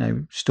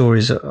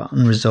stories are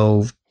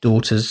unresolved,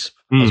 daughters,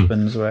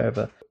 husbands,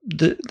 whatever.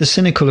 The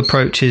cynical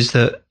approach is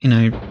that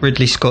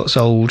Ridley Scott's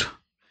old,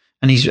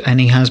 and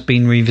he has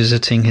been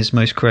revisiting his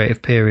most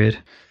creative period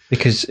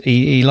because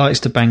he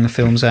likes to bang the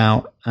films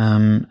out,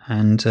 and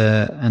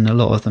a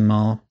lot of them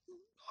are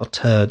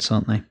turds,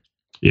 aren't they?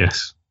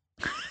 Yes.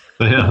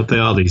 They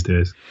are these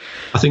days.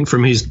 I think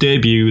from his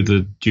debut,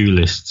 The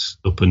Duelists,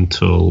 up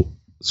until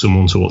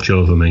Someone to Watch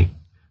Over Me,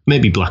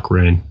 maybe Black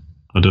Rain.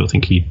 I don't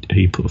think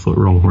he put a foot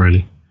wrong,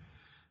 really.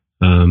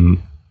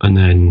 And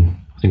then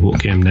I think what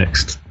came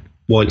next,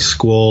 White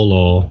Squall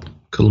or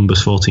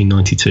Columbus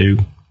 1492,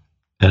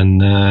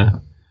 and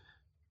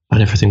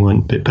everything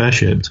went a bit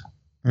pear-shaped.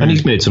 And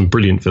he's made some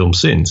brilliant films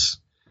since,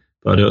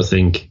 but I don't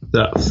think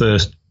that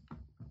first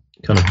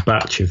kind of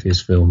batch of his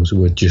films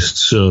were just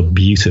so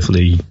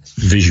beautifully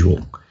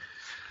visual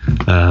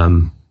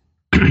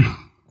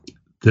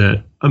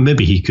that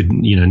maybe he could,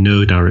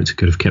 no director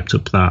could have kept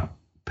up that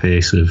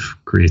pace of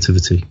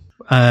creativity.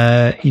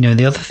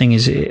 The other thing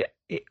is,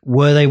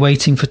 were they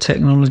waiting for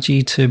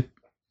technology to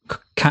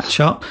catch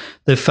up?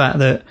 The fact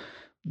that,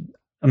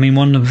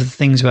 one of the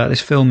things about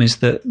this film is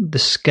that the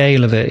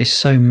scale of it is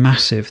so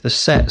massive. The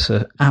sets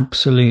are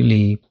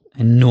absolutely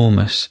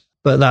enormous,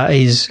 but that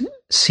is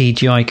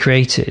CGI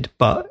created,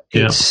 but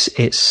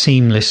it's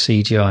seamless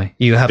CGI.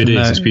 You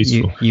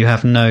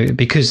have no,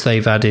 because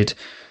they've added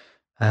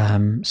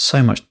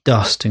so much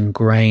dust and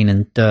grain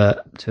and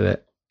dirt to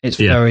it. It's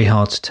very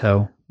hard to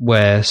tell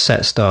where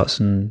set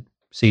starts and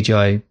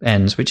CGI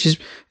ends, which is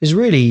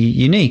really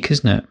unique,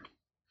 isn't it?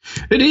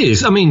 It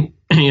is.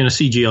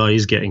 CGI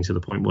is getting to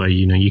the point where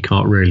you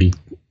can't really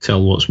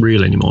tell what's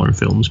real anymore in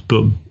films,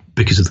 but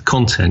because of the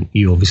content,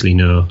 you obviously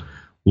know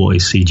what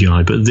is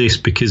CGI. But this,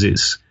 because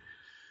it's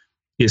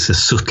a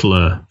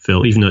subtler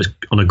film, even though it's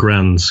on a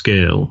grand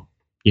scale.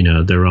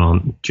 There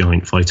aren't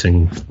giant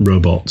fighting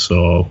robots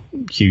or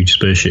huge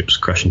spaceships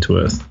crashing to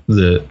Earth.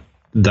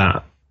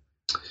 That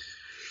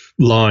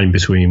line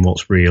between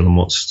what's real and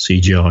what's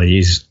CGI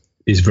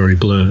is very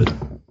blurred.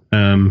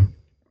 But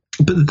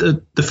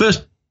the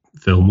first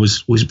film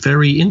was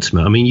very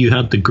intimate. You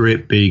had the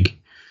great big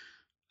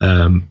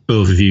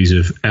overviews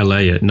of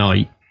LA at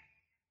night,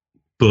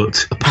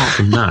 but apart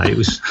from that,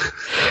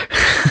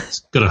 it's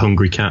got a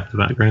hungry cat in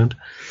the background.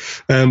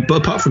 But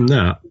apart from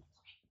that,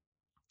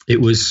 it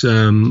was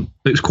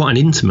quite an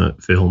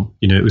intimate film.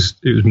 It was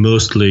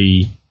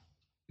mostly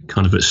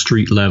kind of at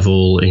street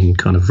level in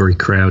kind of very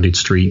crowded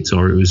streets,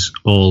 or it was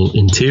all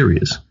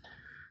interiors.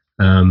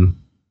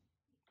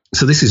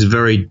 So this is a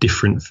very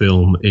different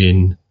film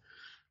in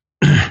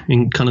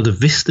kind of the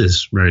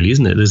vistas, really,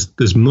 isn't it?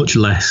 There's much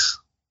less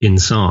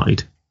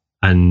inside,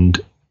 and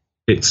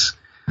it's,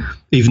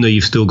 even though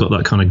you've still got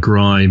that kind of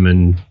grime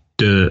and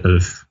dirt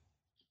of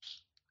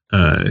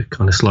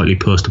kind of slightly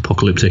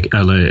post-apocalyptic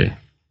LA,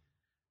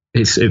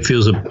 it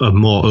feels a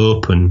more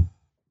open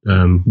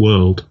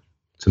world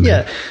to me.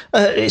 Yeah,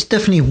 it's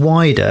definitely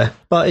wider,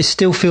 but it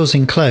still feels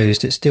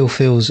enclosed. It still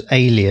feels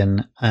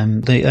alien.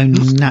 The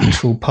only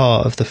natural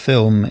part of the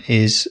film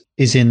is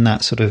in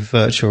that sort of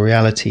virtual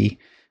reality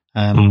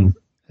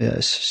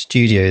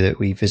studio that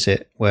we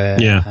visit, where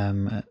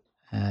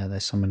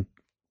there's someone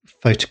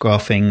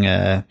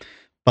photographing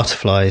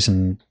butterflies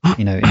and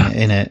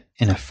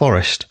in a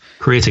forest,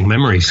 creating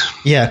memories.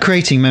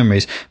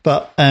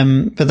 But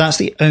that's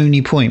the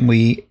only point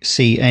we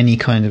see any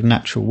kind of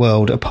natural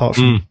world apart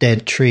from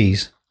dead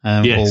trees,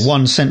 or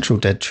one central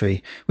dead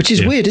tree, which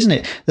is weird, isn't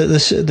it? That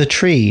the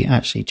tree,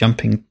 actually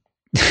jumping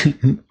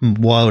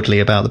wildly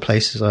about the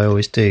places I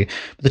always do,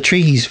 but the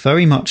tree is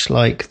very much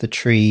like the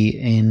tree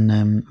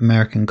in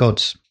American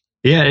Gods.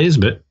 Yeah, it is a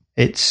bit.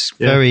 It's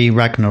very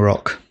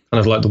Ragnarok, kind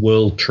of like the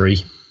world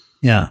tree.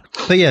 Yeah,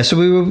 but so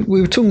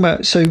we were talking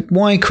about, so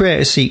why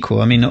create a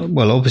sequel?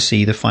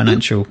 Obviously the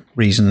financial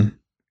reason.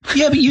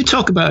 Yeah, but you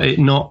talk about it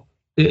not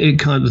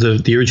kind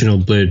of the original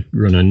Blade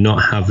Runner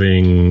not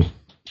having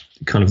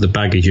kind of the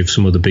baggage of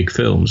some of the big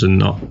films, and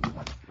not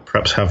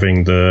perhaps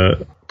having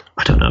I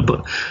don't know,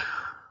 but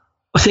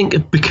I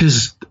think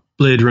because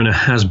Blade Runner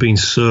has been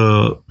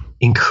so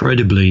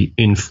incredibly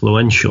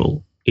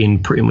influential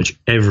in pretty much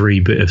every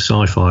bit of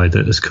sci-fi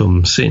that has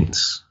come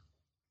since.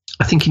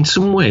 I think in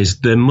some ways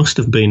there must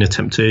have been a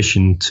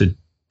temptation to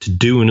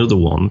do another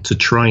one, to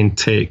try and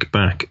take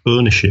back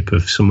ownership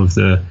of some of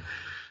the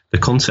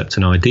concept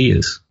and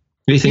ideas.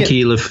 Do you think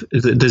he'll have?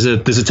 There's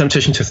a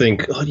temptation to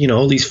think,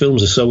 all these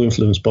films are so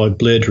influenced by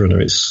Blade Runner.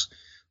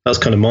 That's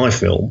kind of my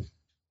film.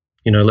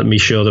 Let me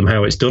show them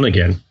how it's done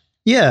again.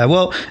 Yeah,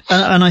 well,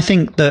 and I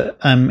think that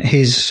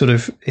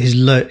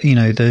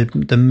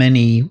the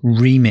many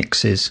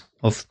remixes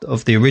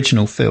of the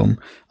original film.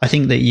 I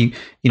think that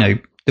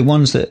the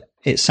ones that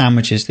it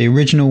sandwiches, the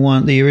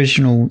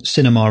original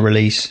cinema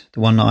release,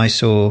 the one that I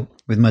saw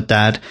with my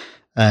dad,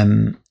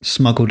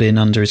 smuggled in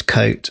under his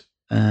coat.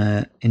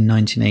 In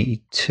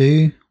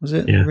 1982, was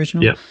it the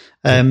original? Yeah.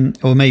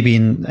 Or maybe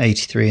in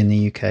 83 in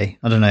the UK.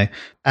 I don't know.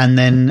 And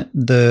then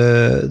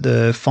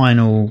the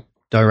final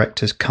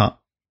director's cut,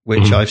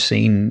 which I've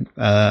seen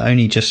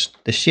only just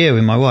this year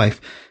with my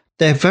wife.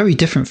 They're very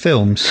different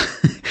films.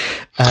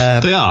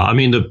 They are. I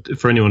mean,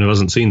 for anyone who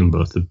hasn't seen them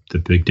both, the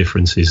big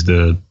difference is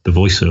the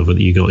voiceover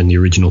that you got in the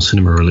original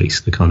cinema release,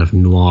 the kind of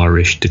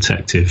noirish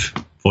detective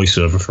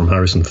voiceover from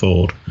Harrison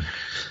Ford.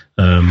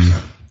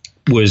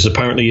 Was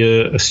apparently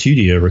a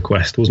studio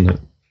request, wasn't it?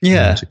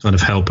 Yeah, to kind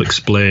of help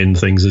explain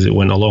things as it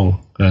went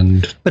along,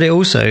 but it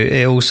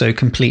also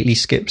completely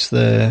skips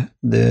the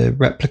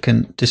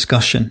replicant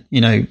discussion.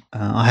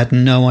 I had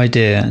no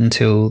idea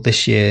until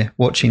this year,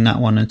 watching that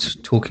one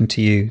and talking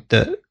to you,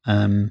 that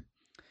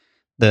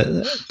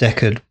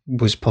Deckard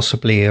was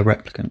possibly a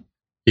replicant.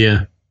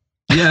 Yeah.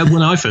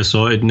 When I first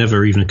saw it, it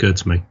never even occurred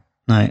to me.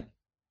 No.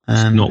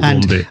 Not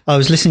one bit. I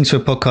was listening to a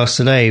podcast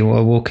today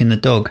while walking the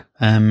dog,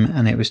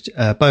 and it was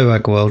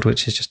Boag World,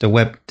 which is just a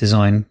web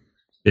design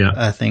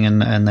thing,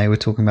 and they were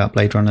talking about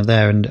Blade Runner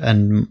there,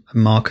 and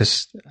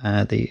Marcus,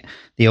 the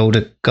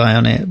older guy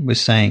on it,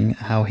 was saying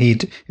how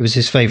it was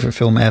his favourite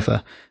film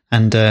ever,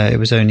 and it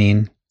was only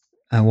in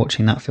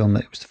watching that film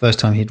that it was the first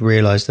time he'd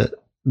realised that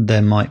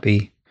there might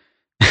be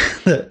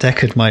that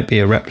Deckard might be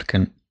a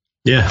replicant.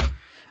 Yeah.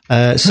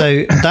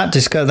 So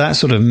that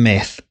sort of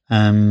myth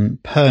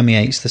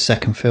permeates the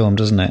second film,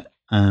 doesn't it?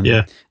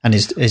 And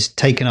is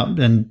taken up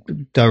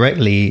and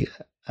directly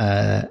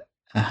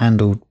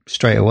handled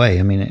straight away.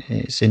 I mean,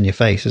 it's in your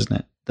face, isn't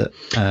it? That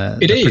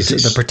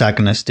the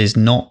protagonist is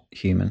not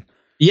human.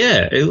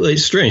 Yeah,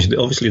 it's strange.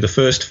 Obviously, the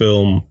first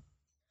film,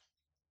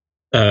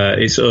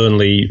 it's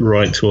only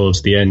right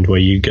towards the end where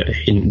you get a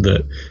hint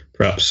that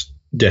perhaps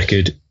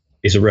Deckard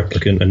is a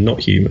replicant and not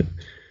human.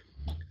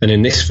 And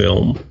in this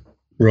film,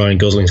 Ryan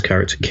Gosling's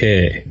character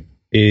Kay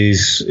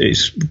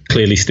it's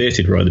clearly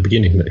stated right at the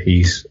beginning that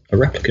he's a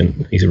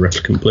replicant. He's a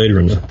replicant Blade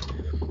Runner,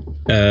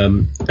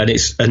 and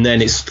it's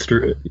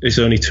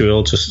only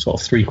till just sort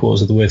of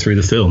 3/4 of the way through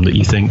the film that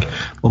you think,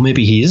 well,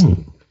 maybe he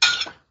isn't.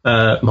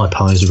 My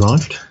pie has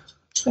arrived.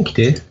 Thank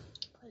you, dear.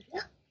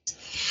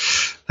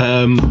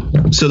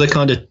 So they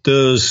kind of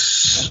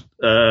those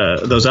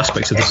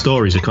aspects of the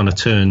stories are kind of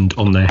turned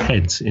on their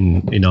heads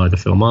in either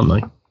film, aren't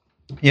they?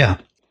 Yeah,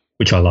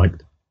 which I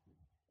liked.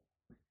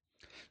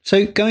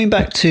 So going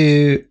back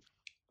to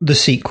the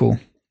sequel,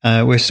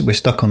 we're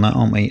stuck on that,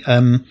 aren't we?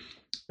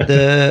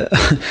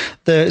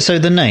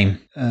 The name,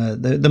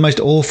 the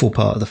most awful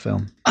part of the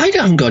film. I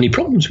haven't got any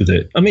problems with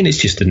it. I mean, it's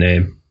just a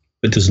name.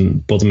 It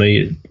doesn't bother me.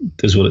 It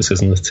does what it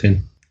says on the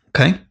tin.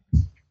 Okay.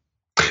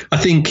 I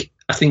think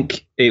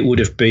it would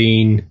have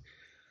been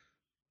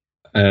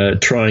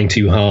trying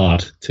too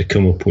hard to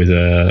come up with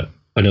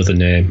another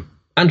name,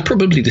 and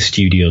probably the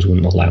studios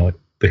wouldn't allow it,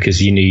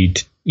 because you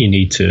need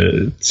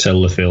to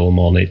sell the film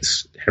on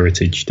its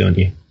heritage, don't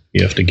you?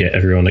 You have to get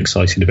everyone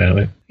excited about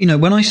it.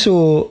 When I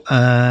saw,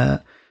 I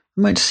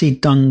went to see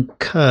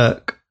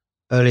Dunkirk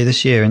earlier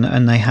this year,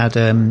 and they had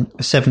a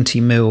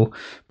 70mm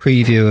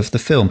preview of the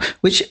film,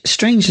 which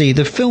strangely,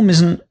 the film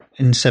isn't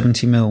in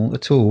 70mm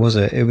at all, was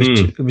it? It was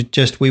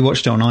just, we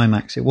watched it on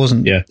IMAX.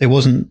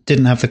 It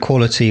didn't have the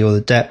quality or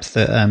the depth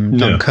that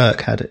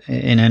Dunkirk had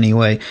in any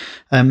way.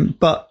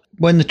 But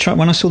when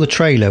I saw the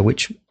trailer,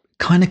 which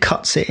kind of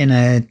cuts it in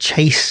a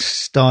chase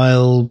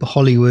style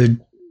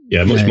Hollywood,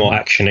 much more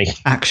actiony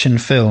action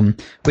film,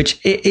 which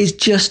it is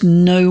just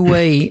no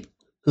way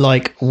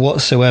like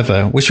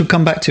whatsoever, which we'll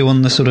come back to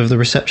on the sort of the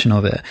reception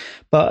of it.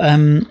 But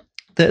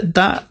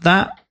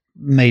that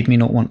made me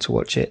not want to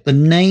watch it. The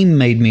name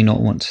made me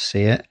not want to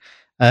see it.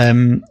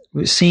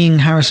 Seeing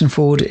Harrison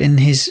Ford in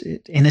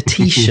a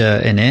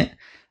t-shirt in it,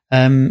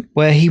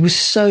 where he was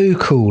so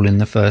cool in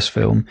the first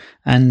film,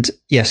 and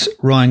yes,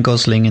 Ryan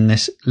Gosling in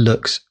this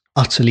looks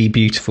utterly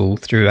beautiful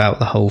throughout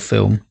the whole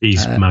film.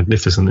 He's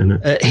magnificent in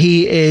it.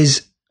 He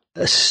is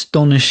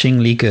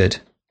astonishingly good.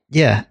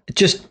 Yeah, it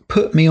just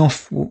put me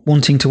off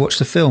wanting to watch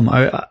the film.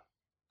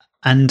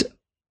 And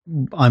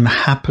I'm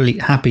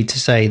happy to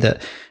say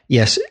that,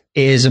 yes, it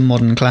is a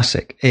modern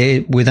classic.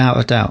 Without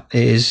a doubt,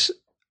 it is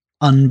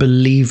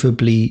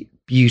unbelievably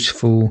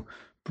beautiful,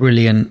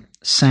 brilliant,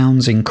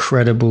 sounds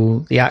incredible.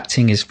 The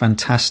acting is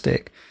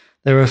fantastic.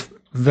 There are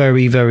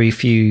very, very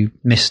few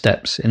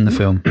missteps in the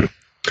film.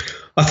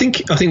 I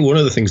think one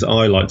of the things that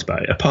I liked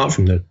about it, apart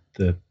from the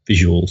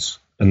visuals,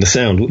 and the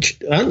sound, which,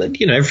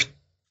 you know,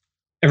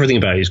 everything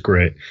about it is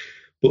great.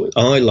 But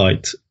I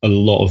liked a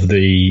lot of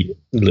the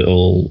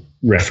little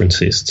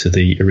references to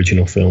the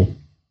original film.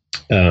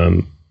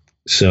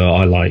 So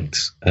I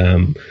liked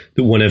that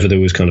whenever there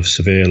was kind of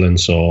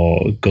surveillance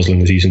or Gosling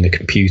was using the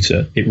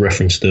computer, it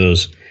referenced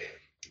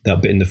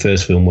that bit in the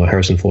first film where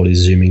Harrison Ford is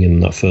zooming in on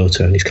that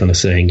photo and he's kind of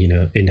saying, you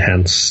know,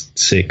 enhance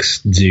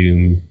 6,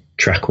 zoom,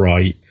 track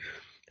right.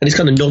 And it's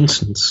kind of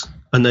nonsense.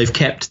 And they've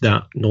kept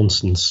that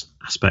nonsense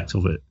aspect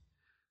of it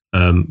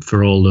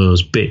for all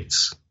those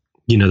bits.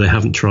 You know, they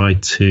haven't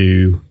tried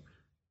to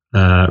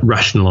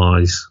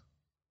rationalize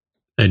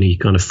any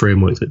kind of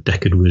framework that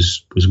Deckard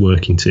was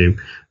working to,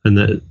 and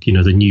that, you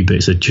know, the new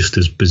bits are just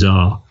as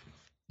bizarre,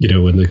 you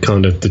know, when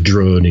the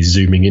drone is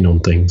zooming in on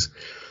things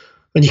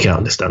and you can't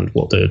understand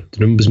what the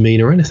numbers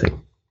mean or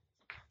anything.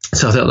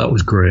 So I thought that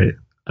was great.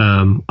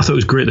 I thought it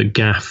was great that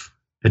Gaff,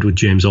 Edward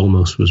James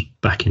Olmos, was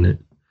back in it.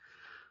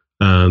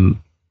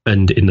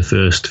 And in the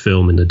first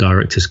film, in the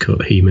director's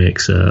cut, he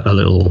makes a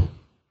little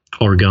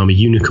origami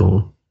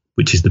unicorn,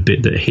 which is the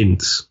bit that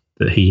hints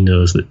that he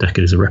knows that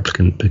Deckard is a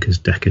replicant because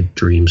Deckard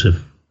dreams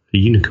of a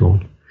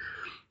unicorn.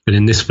 And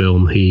in this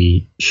film,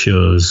 he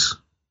shows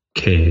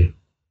Kay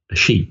a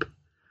sheep,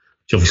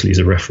 which obviously is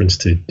a reference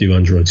to Do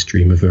Androids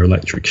Dream of Her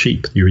Electric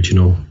Sheep, the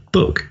original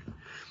book.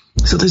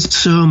 So there's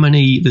so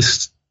many.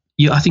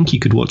 I think you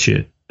could watch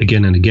it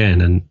again and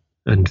again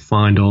and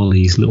find all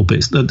these little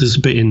bits. There's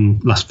a bit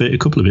in a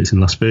couple of bits in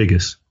Las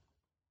Vegas.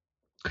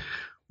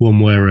 One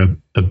where a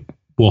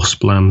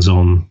wasp lands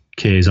on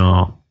Kay's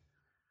arm,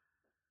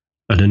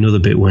 and another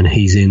bit when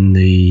he's in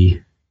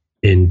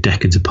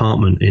Deckard's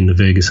apartment in the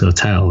Vegas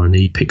hotel, and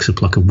he picks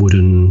up like a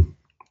wooden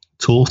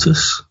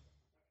tortoise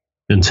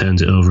and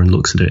turns it over and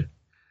looks at it.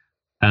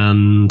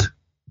 And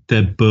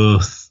they're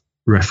both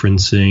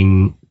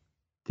referencing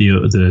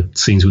the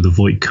scenes with the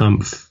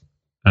Voight-Kampff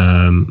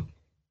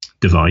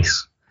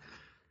device.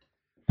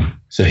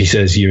 So he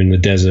says, you're in the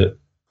desert,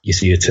 you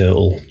see a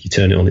turtle, you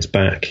turn it on its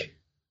back,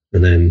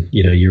 and then,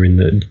 you know,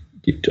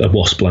 a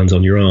wasp lands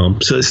on your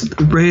arm. So it's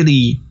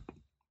really,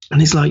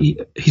 and it's like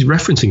he's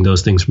referencing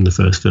those things from the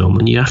first film,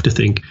 and you have to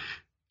think,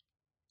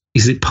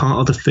 is it part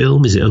of the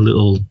film? Is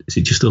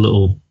it just a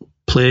little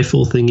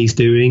playful thing he's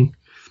doing?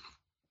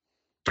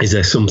 Is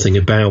there something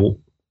about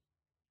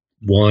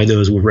why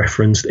those were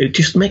referenced? It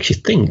just makes you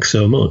think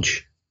so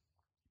much.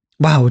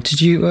 Wow,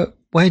 did you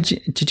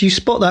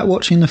spot that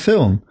watching the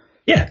film?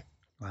 Yeah.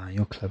 Wow,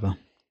 you're clever.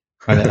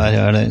 I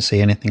don't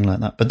see anything like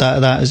that, but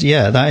that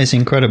is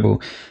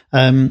incredible.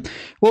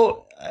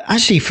 Well,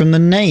 actually, from the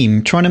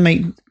name, trying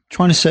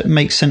to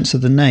make sense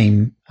of the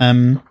name,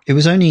 it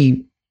was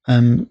only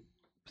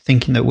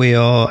thinking that we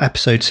are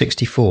episode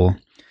 64.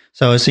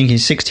 So I was thinking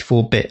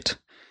 64-bit,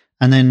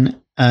 and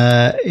then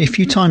if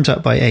you times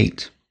that by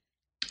 8,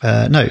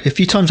 if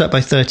you times that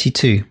by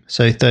 32,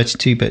 so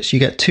 32 bits, you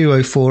get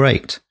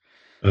 2048.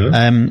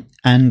 And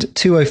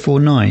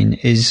 2049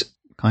 is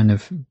kind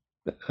of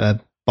a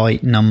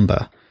byte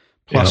number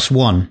plus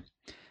 1.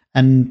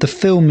 And the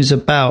film is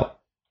about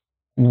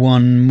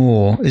one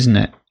more, isn't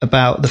it?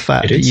 About the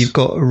fact that you've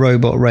got a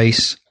robot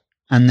race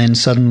and then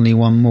suddenly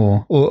one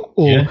more, or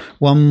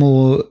one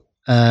more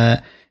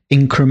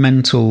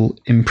incremental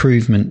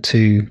improvement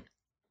to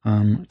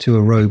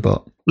a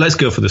robot. Let's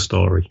go for the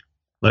story.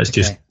 Let's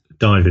just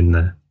dive in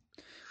there.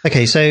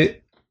 Okay, so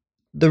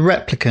the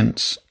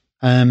replicants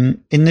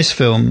in this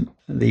film,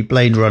 the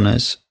Blade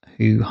Runners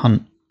who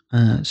hunt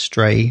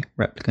stray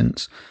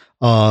replicants,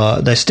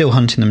 they're still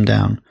hunting them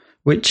down,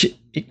 which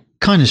is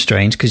kind of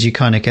strange because you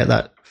kind of get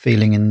that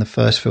feeling in the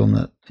first film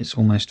that it's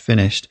almost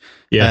finished.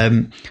 Yeah.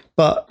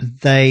 But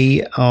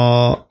they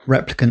are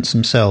replicants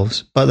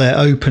themselves, but they're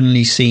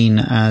openly seen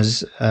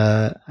as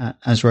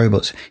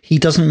robots. He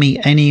doesn't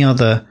meet any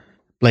other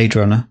Blade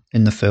Runner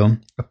in the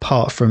film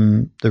apart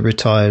from the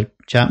retired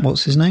chap.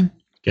 What's his name?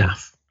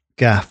 Gaff.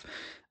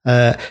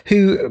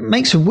 Who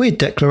makes a weird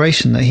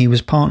declaration that he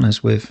was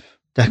partners with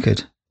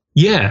Deckard.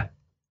 Yeah.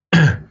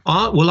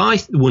 I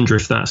wonder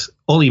if that's...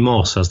 Ollie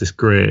Moss has this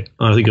great...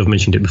 I think I've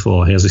mentioned it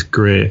before. He has this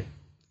great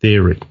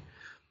theory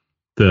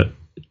that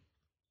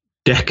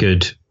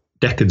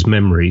Deckard's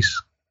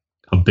memories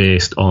are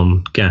based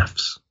on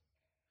Gaff's.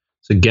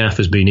 So Gaff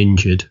has been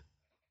injured,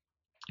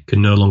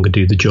 can no longer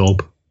do the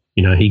job.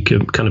 You know, he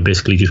kind of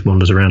basically just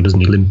wanders around, doesn't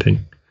he,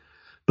 limping.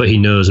 But he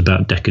knows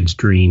about Deckard's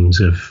dreams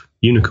of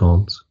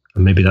unicorns.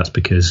 And maybe that's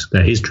because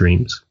they're his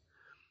dreams.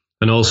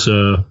 And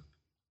also,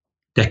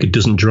 Deckard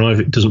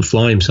doesn't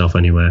fly himself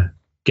anywhere.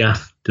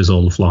 Gaff does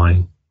all the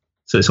flying.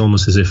 So it's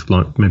almost as if,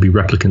 like, maybe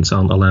replicants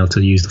aren't allowed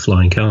to use the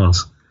flying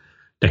cars.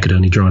 Deckard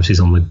only drives his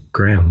on the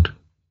ground.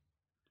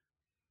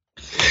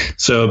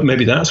 So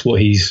maybe that's what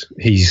he's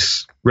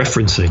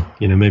referencing.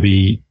 You know,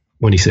 maybe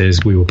when he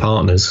says we were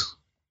partners,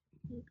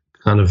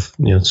 kind of,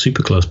 you know,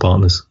 super close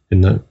partners,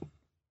 in that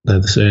they're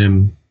the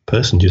same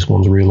person, just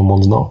one's real and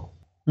one's not.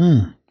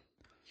 Mm.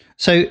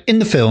 So in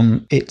the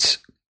film, it's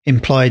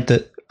implied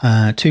that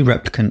two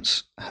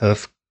replicants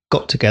have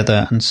got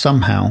together and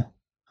somehow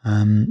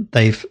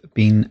they've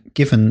been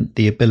given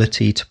the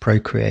ability to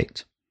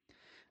procreate.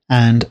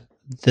 And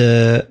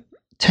the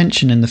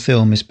tension in the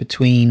film is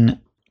between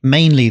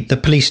mainly the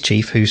police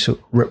chief, who sort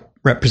of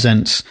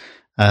represents,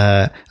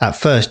 at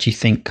first you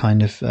think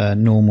kind of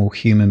normal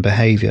human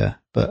behavior,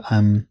 but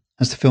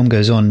as the film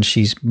goes on,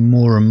 she's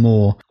more and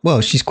more,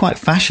 well, she's quite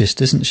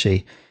fascist, isn't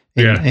she,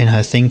 in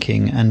her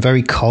thinking, and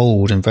very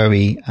cold and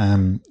very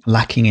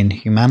lacking in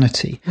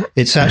humanity.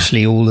 It's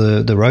actually all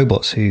the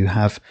robots who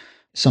have,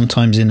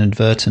 sometimes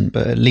inadvertent,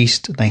 but at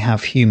least they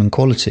have human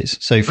qualities.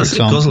 So, for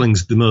example,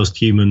 Gosling's the most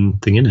human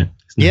thing in it.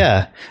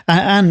 Yeah,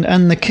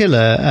 and the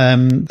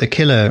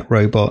killer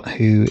robot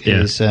who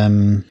is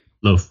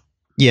Love.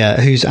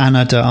 Yeah, who's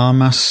Ana de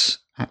Armas,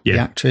 the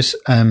actress.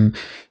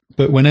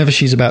 But whenever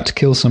she's about to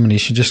kill somebody,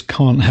 she just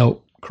can't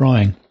help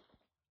crying.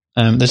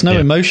 There's no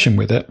emotion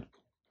with it,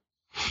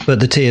 but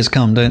the tears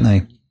come, don't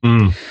they?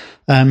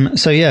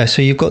 So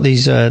you've got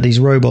these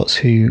robots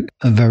who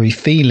are very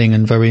feeling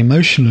and very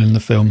emotional in the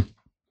film,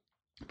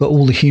 but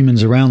all the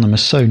humans around them are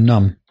so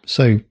numb,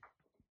 so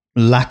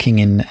lacking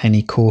in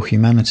any core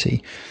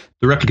humanity.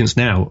 The replicants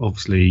now,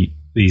 obviously,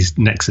 these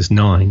Nexus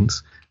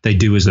 9s, they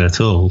do as they're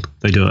told.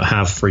 They don't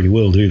have free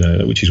will, do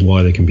they? Which is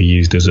why they can be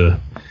used as a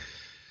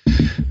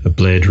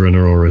Blade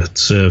Runner or a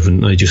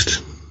servant.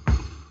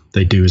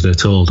 They do as they're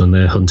told, and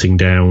they're hunting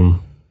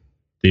down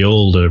the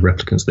older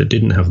replicants that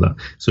didn't have that.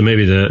 So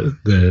maybe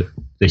the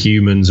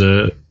humans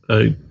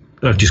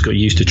have just got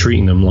used to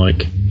treating them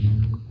like,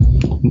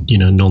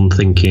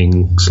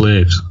 non-thinking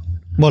slaves.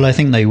 Well, I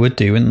think they would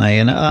do, wouldn't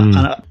they?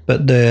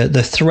 But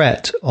the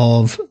threat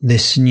of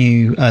this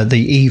new,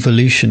 the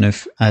evolution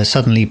of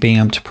suddenly being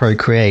able to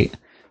procreate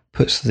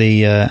puts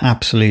the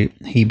absolute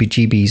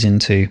heebie-jeebies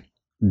into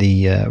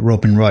the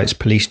Robin Wright's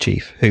police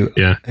chief, who,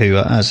 as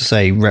I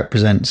say,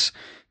 represents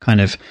kind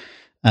of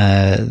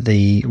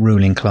the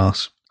ruling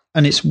class.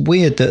 And it's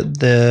weird that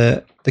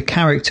the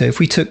character, if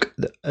we took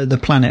the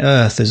planet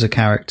Earth as a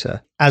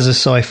character, as a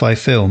sci-fi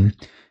film,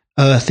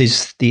 Earth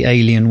is the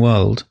alien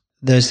world.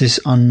 There's this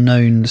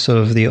unknown sort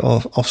of the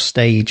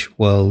off-stage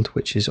world,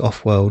 which is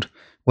off-world,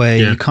 where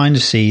you kind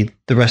of see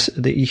the rest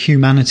of the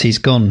humanity's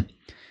gone.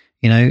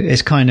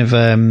 It's kind of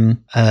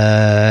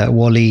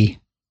WALL-E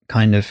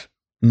kind of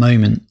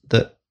moment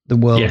that the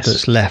world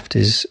that's left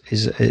is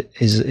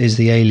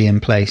the alien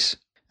place,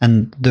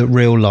 and the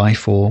real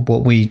life, or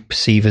what we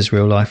perceive as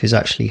real life, is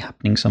actually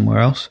happening somewhere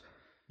else.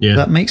 Yeah.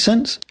 Does that make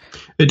sense?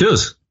 It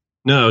does.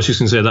 No, I was just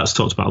going to say that's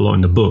talked about a lot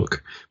in the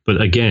book,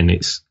 but again,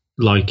 it's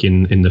like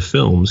in the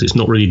films, it's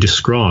not really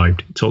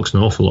described. It talks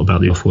an awful lot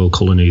about the off-world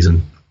colonies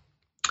and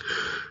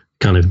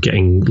kind of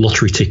getting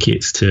lottery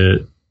tickets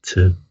to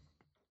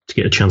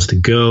get a chance to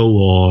go,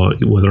 or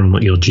whether or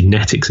not your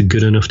genetics are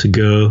good enough to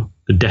go.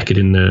 The Deckard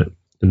in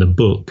the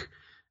book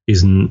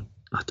isn't.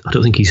 I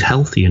don't think he's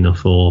healthy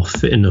enough or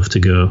fit enough to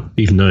go,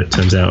 even though it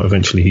turns out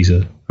eventually he's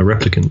a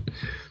replicant.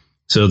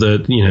 So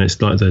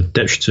it's like the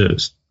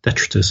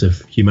detritus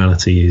of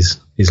humanity is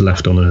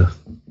left on Earth.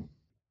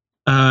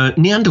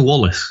 Neander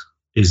Wallace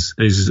is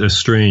a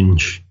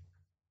strange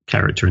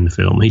character in the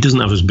film. He doesn't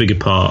have as big a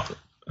part,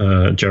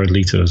 Jared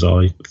Leto, as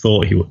I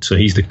thought he would. So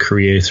he's the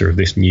creator of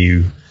this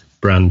new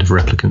brand of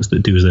replicants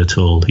that do as they're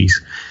told. He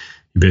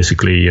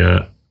basically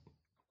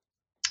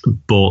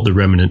bought the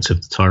remnants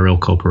of the Tyrell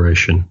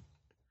Corporation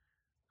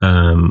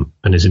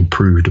and has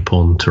improved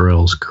upon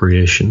Tyrell's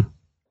creation.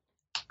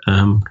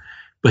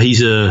 But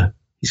he's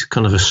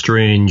kind of a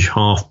strange,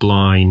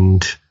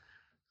 half-blind,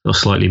 or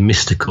slightly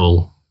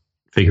mystical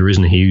figure,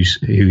 isn't he?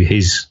 Who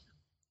his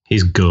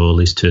goal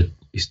is to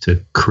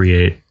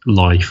create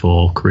life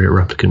or create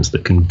replicants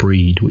that can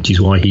breed, which is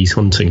why he's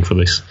hunting for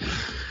this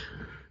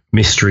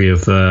mystery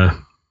of the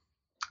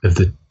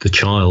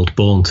child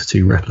born to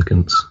two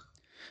replicants.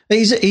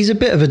 He's a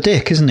bit of a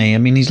dick, isn't he? I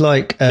mean, he's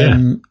like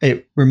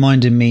it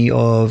reminded me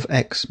of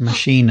Ex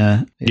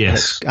Machina,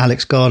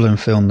 Alex Garland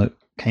film that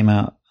came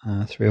out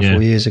 3 or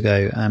 4 years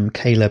ago.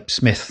 Caleb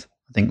Smith,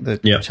 I think the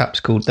chap's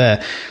called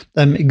there.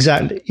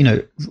 Exactly,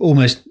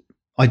 almost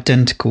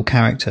identical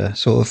character,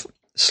 sort of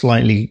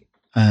slightly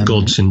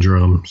God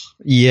syndromes.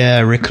 Yeah,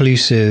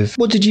 reclusive.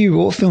 What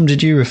film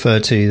did you refer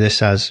to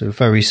this as?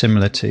 Very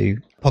similar to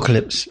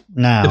Apocalypse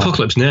Now.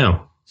 Apocalypse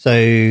Now.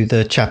 So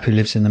the chap who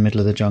lives in the middle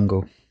of the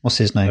jungle. What's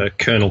his name?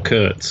 Colonel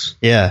Kurtz.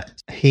 Yeah,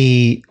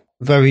 he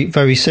very,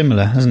 very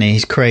similar, hasn't he?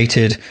 He's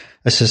created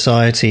a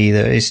society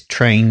that is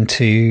trained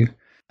to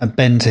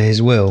bend to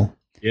his will.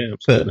 Yeah,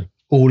 absolutely.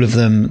 But all of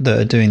them that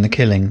are doing the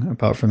killing,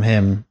 apart from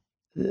him,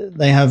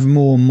 they have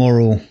more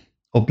moral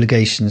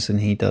obligations than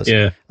he does.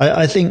 Yeah,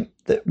 I think.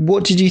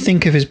 What did you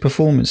think of his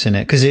performance in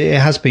it? Because it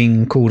has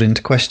been called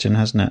into question,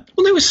 hasn't it?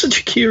 Well, it was such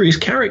a curious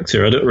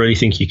character. I don't really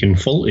think you can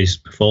fault his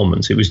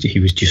performance. He was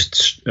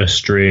just a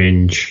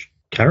strange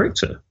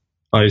character.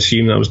 I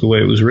assume that was the way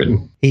it was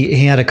written.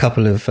 He had a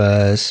couple of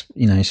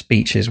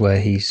speeches where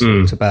he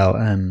talked about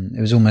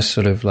it was almost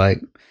sort of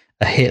like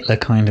a Hitler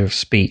kind of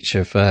speech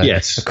of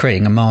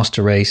creating a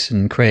master race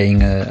and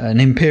creating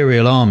an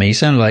imperial army. He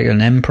sounded like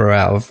an emperor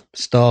out of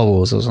Star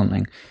Wars or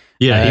something.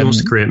 Yeah, he wants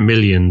to create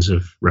millions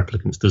of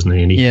replicants, doesn't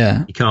he?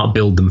 And he can't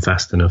build them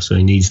fast enough, so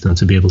he needs them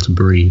to be able to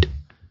breed.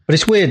 But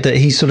it's weird that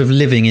he's sort of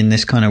living in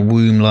this kind of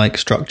womb-like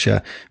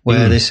structure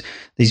where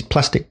these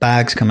plastic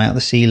bags come out of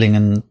the ceiling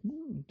and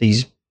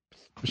these,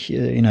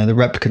 the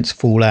replicants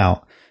fall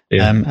out.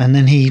 Yeah. And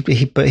then he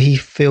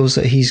feels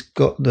that he's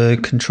got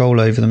the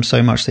control over them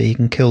so much that he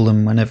can kill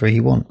them whenever he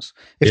wants.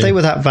 If they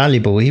were that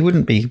valuable, he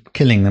wouldn't be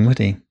killing them, would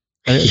he?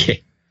 Yeah.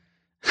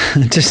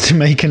 Just to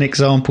make an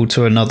example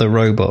to another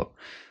robot.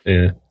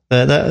 Yeah.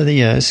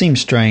 It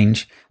seems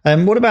strange.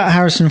 What about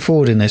Harrison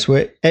Ford in this?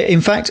 Where,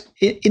 in fact,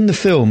 in the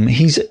film,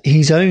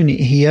 he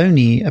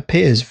only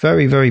appears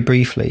very, very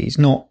briefly. He's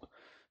not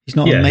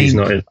a main. He's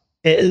not in.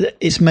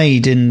 It's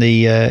made in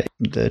the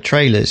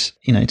trailers,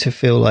 to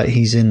feel like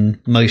he's in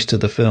most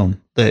of the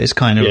film. That it's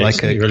kind of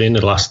like really in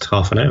the last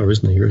half an hour,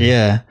 isn't he? Really?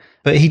 Yeah,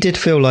 but he did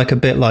feel like a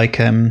bit like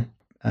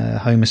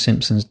Homer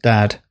Simpson's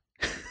dad.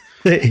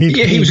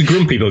 He was a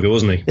grumpy bugger,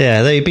 wasn't he?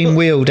 Yeah, they'd been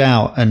wheeled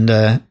out,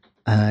 and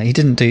he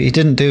didn't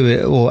do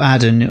it or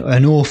add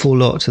an awful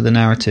lot to the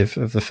narrative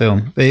of the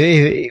film,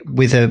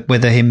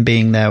 whether him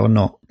being there or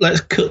not.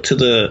 Let's cut to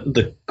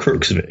the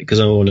crux of it, because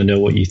I want to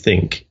know what you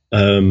think.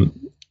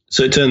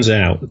 So it turns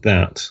out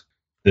that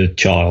the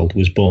child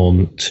was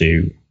born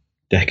to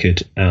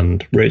Deckard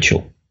and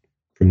Rachel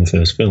from the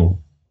first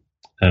film,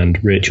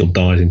 and Rachel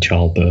dies in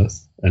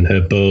childbirth, and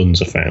her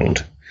bones are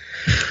found.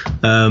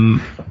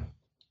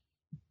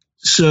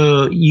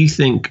 So you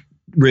think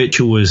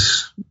Rachel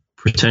was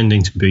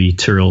pretending to be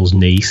Tyrell's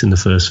niece in the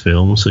first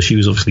film, so she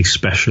was obviously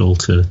special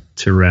to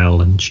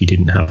Tyrell, and she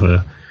didn't have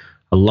a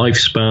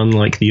lifespan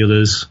like the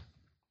others.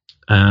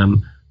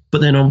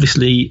 But then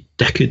obviously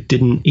Deckard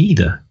didn't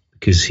either,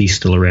 because he's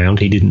still around.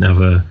 He didn't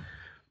have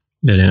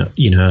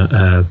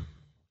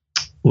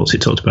what's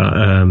it talked about?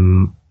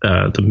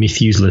 The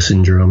Methuselah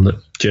syndrome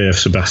that J.F.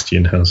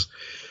 Sebastian has.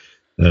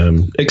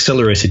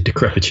 Accelerated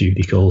decrepitude,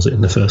 he calls it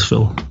in the first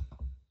film.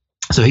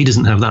 So he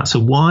doesn't have that. So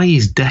why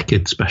is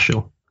Deckard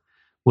special?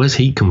 Where's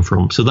he come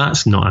from? So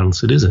that's not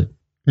answered, is it?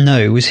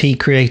 No. Was he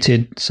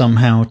created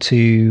somehow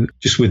to...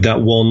 Just with that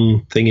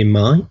one thing in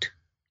mind?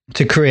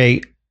 To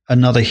create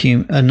another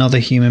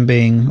human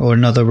being or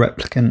another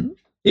replicant?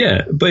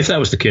 Yeah, but if that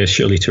was the case,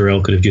 surely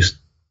Tyrell could have just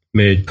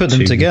put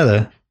them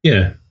together.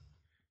 Yeah.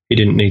 He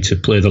didn't need to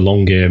play the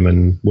long game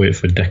and wait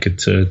for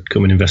Deckard to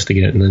come and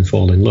investigate and then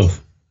fall in love.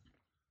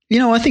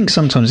 I think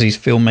sometimes these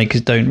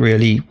filmmakers don't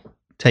really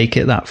take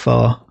it that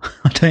far.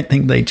 I don't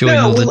think they join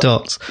all the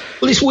dots.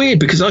 Well, it's weird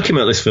because I came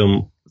out of this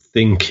film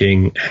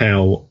thinking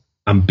how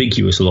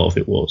ambiguous a lot of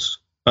it was.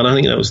 And I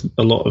think that was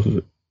a lot of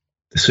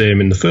the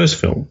same in the first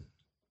film.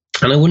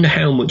 And I wonder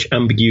how much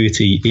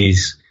ambiguity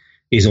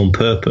is on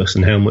purpose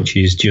and how much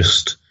is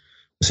just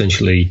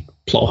essentially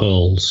plot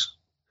holes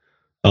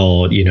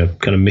or,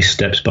 kind of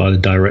missteps by the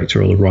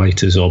director or the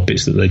writers or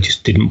bits that they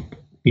just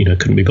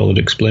couldn't be bothered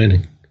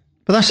explaining.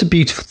 But that's the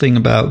beautiful thing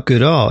about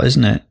good art,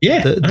 isn't it?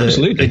 Yeah,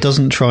 absolutely. It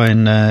doesn't try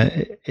and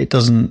it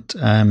doesn't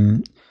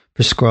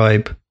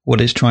prescribe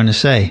what it's trying to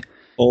say.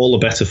 All the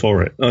better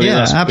for it.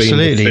 That's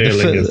absolutely. Been the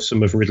failing of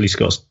some of Ridley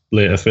Scott's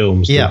later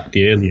films,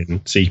 the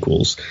Alien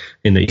sequels,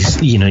 in that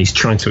he's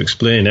trying to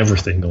explain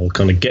everything or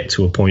kind of get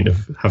to a point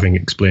of having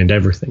explained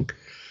everything,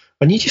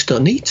 and you just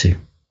don't need to.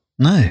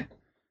 No,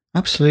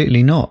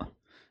 absolutely not.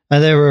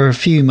 There are a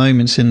few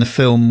moments in the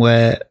film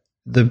where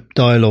the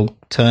dialogue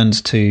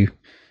turns to,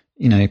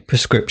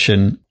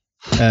 prescription.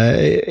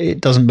 It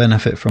doesn't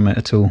benefit from it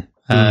at all.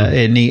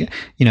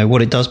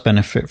 What it does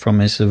benefit from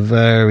is a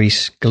very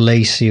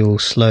glacial,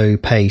 slow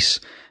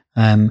pace.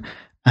 And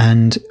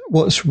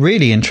what's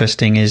really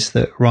interesting is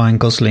that Ryan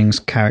Gosling's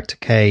character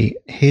Kay,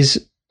 he's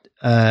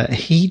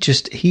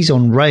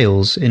on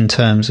rails in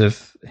terms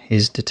of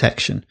his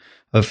detection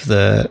of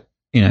the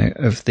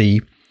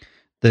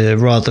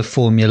rather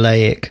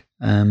formulaic,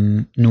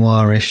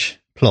 noirish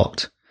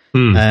plot.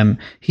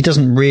 He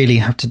doesn't really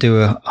have to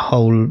do a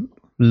whole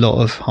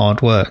lot of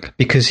hard work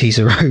because he's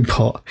a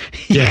robot.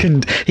 He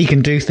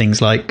can do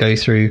things like go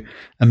through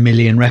 1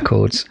 million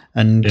records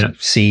and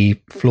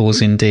see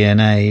flaws in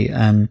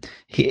DNA.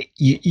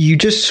 You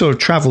just sort of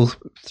travel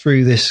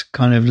through this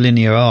kind of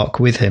linear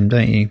arc with him,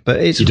 don't you? But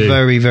it's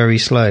very, very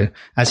slow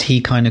as he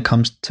kind of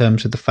comes to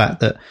terms with the fact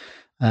that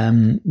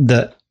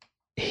that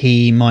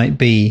he might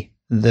be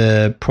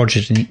the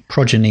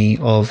progeny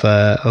of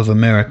a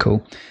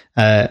miracle.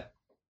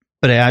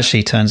 But it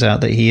actually turns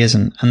out that he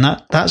isn't.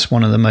 And that's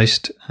one of the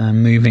most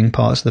moving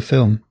parts of the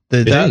film.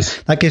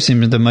 That gives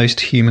him the most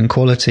human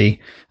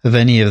quality of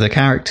any of the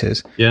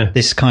characters. Yeah.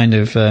 This kind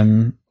of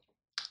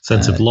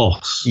sense of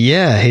loss.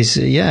 Yeah,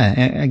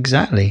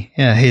 exactly.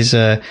 Yeah, he's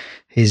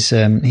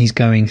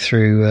going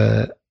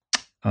through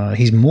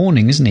he's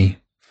mourning, isn't he,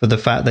 for the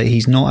fact that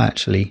he's not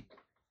actually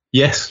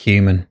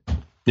human.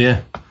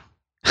 Yeah.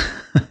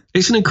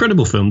 It's an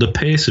incredible film. The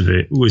pace of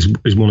it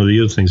is one of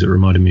the other things that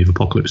reminded me of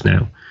Apocalypse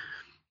Now.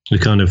 The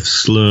kind of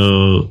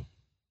slow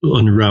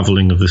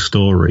unraveling of the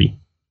story,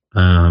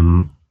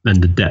 and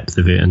the depth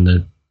of it,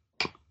 and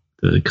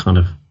the kind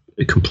of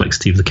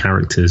complexity of the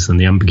characters and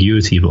the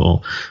ambiguity of it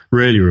all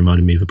really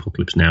reminded me of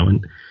Apocalypse Now.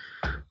 And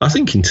I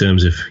think in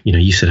terms of,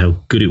 you said how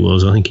good it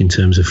was. I think in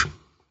terms of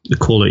the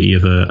quality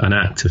of an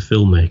act of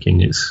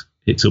filmmaking,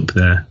 it's up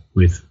there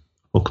with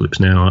Apocalypse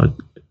Now.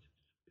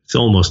 It's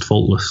almost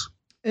faultless.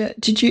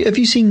 Have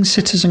you seen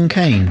Citizen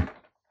Kane?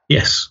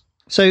 Yes.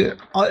 So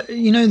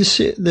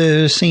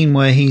the scene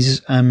where he's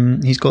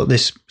got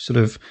this sort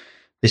of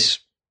this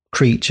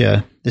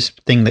creature, this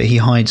thing that he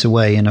hides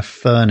away in a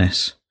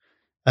furnace.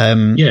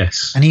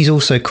 Yes. And he's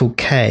also called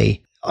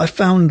K. I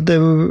found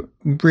there were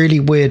really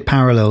weird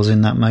parallels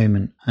in that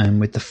moment,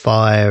 with the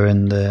fire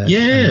and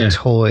the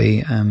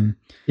toy. I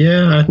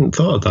hadn't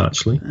thought of that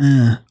actually.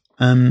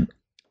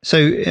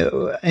 So,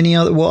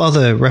 what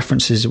other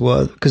references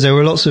were? Because there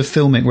were lots of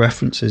filmic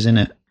references in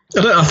it.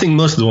 I think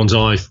most of the ones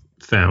I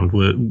found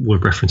were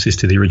references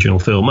to the original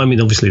film. I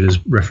mean, obviously,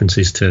 there's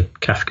references to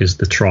Kafka's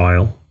The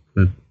Trial.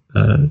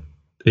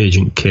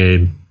 Agent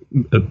K,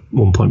 at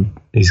one point,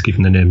 he's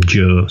given the name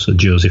Joe, so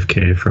Joseph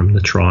K from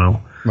The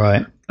Trial.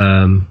 Right.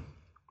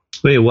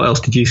 But yeah, what else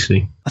did you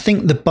see? I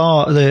think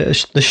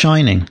The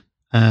Shining,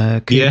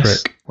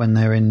 Kubrick, when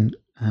they're in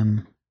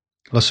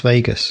Las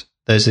Vegas.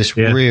 There's this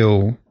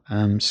real...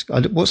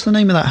 what's the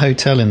name of that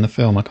hotel in the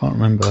film? I can't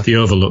remember. The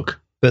Overlook.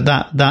 But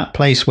that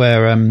place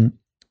where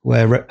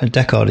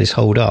Deckard is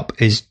holed up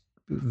is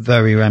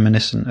very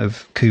reminiscent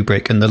of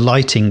Kubrick, and the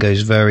lighting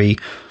goes very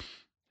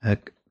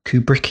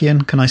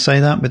Kubrickian. Can I say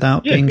that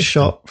without being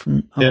shot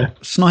from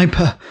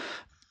sniper?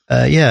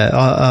 That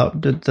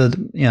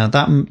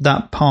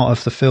part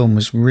of the film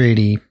was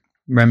really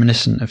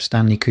reminiscent of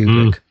Stanley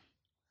Kubrick.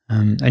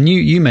 And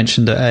you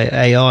mentioned that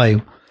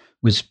AI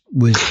was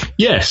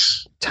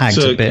tagged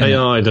a bit.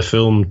 AI, the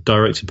film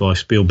directed by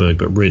Spielberg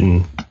but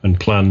written and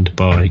planned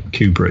by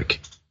Kubrick.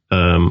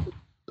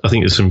 I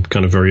think there's some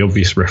kind of very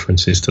obvious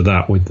references to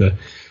that with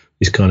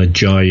these kind of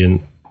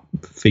giant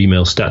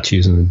female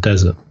statues in the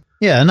desert.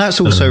 Yeah, and that's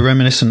also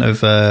reminiscent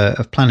of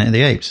Planet of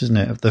the Apes, isn't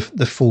it? Of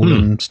the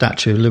fallen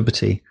Statue of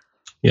Liberty.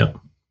 Yeah.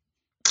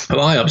 Oh,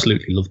 I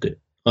absolutely loved it.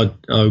 I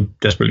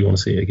desperately want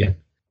to see it again.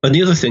 And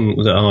the other thing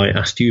that I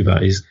asked you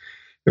about is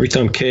every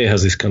time Kay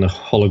has this kind of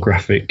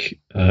holographic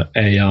AI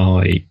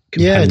companion.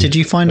 Yeah, did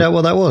you find out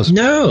what that was?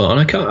 No, and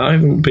I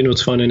haven't been able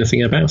to find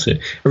anything about it.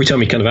 Every time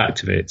he kind of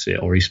activates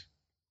it, or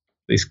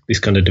this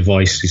kind of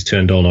device is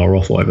turned on or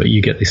off, whatever,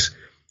 you get this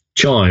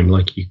chime,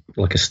 like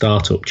a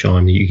startup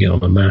chime that you get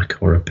on a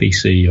Mac or a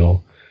PC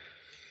or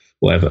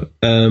whatever.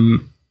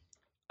 And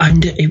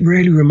it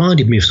really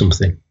reminded me of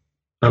something,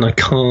 and I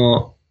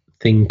can't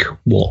think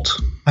what.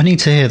 I need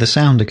to hear the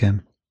sound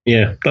again.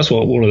 Yeah, that's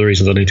one of the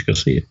reasons I need to go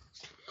see it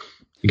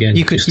again.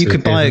 You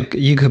could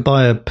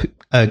buy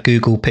a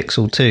Google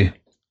Pixel 2,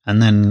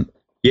 and then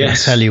it'll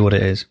tell you what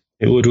it is.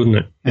 It would, wouldn't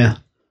it? Yeah.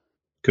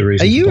 Good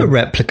reason. Are you a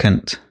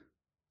replicant?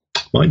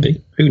 Might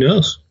be. Who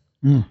knows?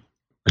 I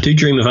do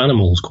dream of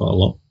animals quite a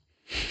lot.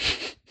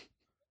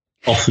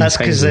 Often that's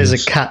because there's a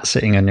cat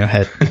sitting on your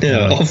head.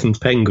 Yeah, often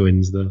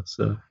penguins though.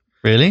 So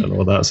really, I don't know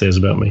what that says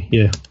about me.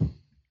 Yeah,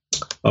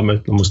 I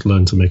must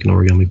learn to make an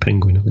origami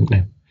penguin, I think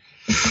now.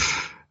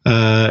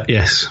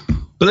 Yes,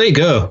 but there you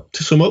go.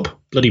 To sum up,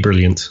 bloody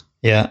brilliant.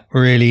 Yeah,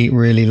 really,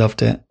 really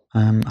loved it.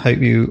 Hope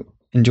you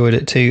enjoyed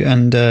it too,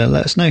 and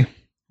let us know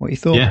what you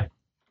thought. Yeah,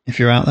 if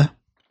you're out there.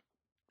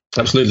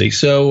 Absolutely.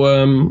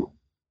 So,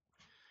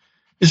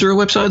 is there a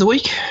website of the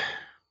week?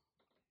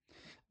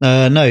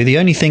 No, the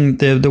only thing,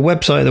 the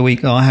website of the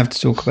week that I have to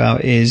talk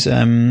about is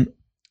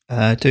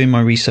doing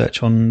my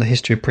research on the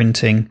history of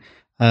printing.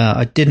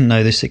 I didn't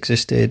know this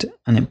existed,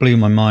 and it blew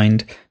my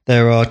mind.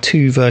 There are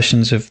two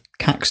versions of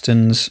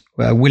Caxton's,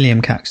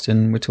 William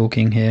Caxton, we're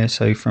talking here,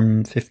 so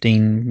from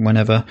 15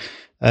 whenever,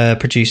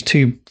 produced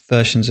two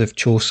versions of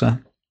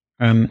Chaucer.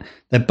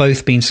 They're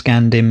both being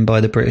scanned in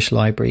by the British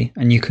Library,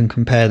 and you can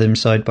compare them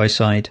side by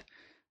side.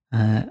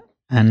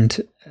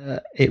 And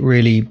it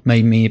really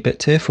made me a bit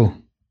tearful.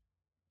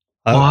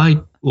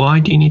 Why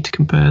do you need to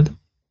compare them?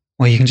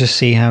 Well, you can just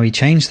see how he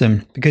changed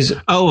them because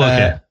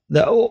okay.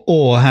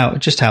 Or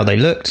how they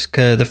looked.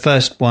 The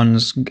first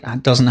ones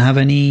doesn't have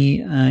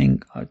any. I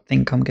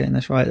think I'm getting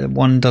this right.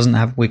 One doesn't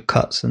have wig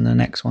cuts, and the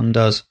next one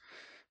does,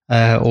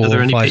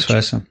 or vice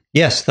versa.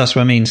 Yes, that's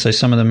what I mean. So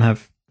some of them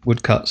have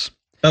wood cuts.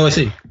 Oh, I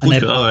see. I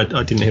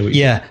didn't hear what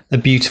you said. They're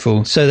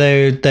beautiful. So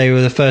they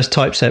were the first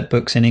typeset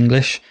books in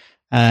English,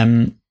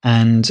 and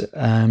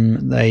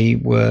they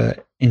were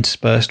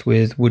interspersed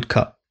with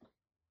woodcut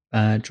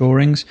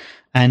drawings.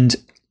 And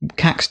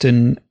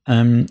Caxton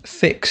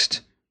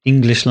fixed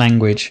English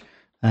language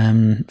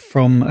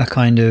from a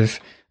kind of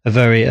a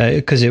very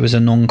because it was a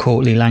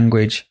non-courtly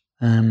language.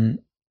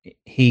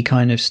 He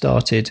kind of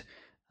started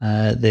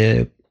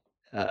the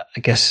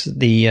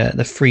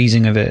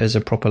freezing of it as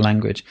a proper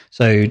language.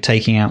 So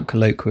taking out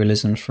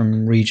colloquialisms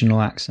from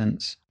regional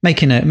accents,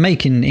 making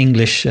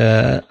English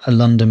a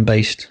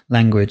London-based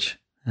language.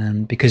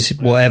 Because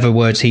whatever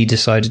words he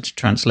decided to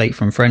translate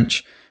from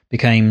French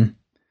became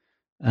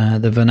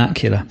the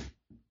vernacular.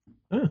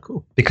 Oh,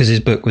 cool! Because his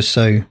book was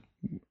so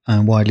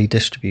widely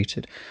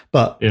distributed.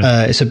 But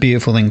it's a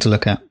beautiful thing to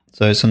look at.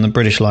 So it's on the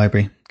British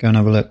Library. Go and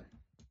have a look.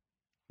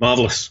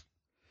 Marvellous.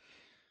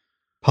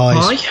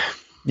 Pie.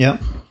 Yeah.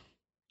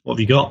 What have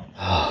you got?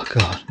 Oh,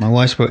 God. My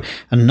wife's book.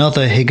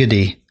 Another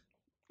Higgity.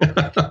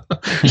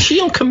 Is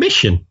she on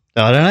commission?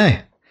 I don't know.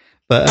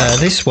 But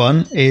this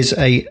one is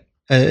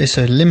it's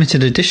a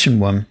limited edition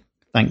one,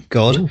 thank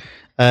God.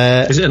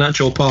 Is it an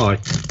actual pie?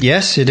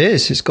 Yes, it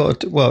is. It's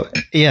got,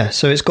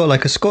 so it's got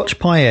like a Scotch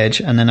pie edge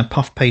and then a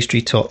puff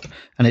pastry top,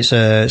 and it's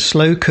a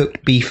slow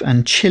cooked beef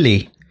and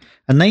chilli.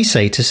 And they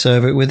say to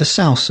serve it with a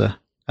salsa,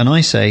 and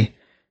I say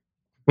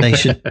they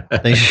should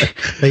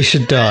they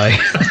should die,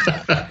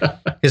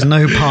 because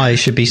no pie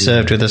should be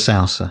served with a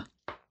salsa.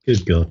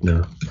 Good God,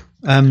 no.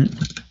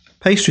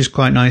 Pastry's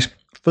quite nice,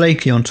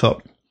 flaky on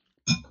top.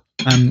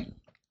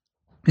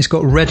 It's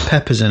got red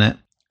peppers in it,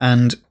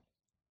 and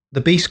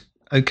the beef's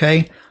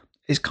okay.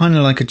 It's kind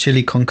of like a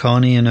chili con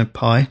carne in a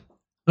pie,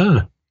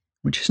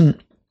 which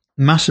isn't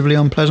massively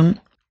unpleasant,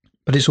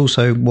 but it's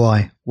also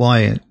why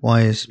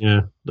is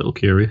a little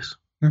curious.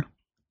 Yeah.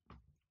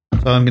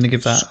 So I'm going to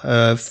give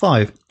that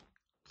 5.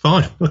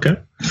 5, okay.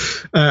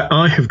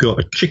 I have got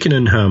a chicken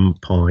and ham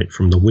pie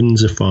from the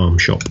Windsor Farm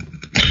Shop.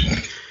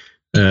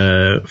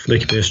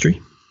 Flaky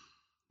pastry,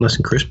 nice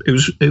and crisp.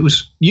 It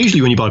was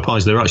usually when you buy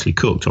pies, they're actually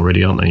cooked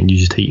already, aren't they? And you're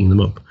just heating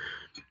them up.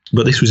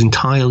 But this was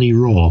entirely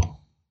raw.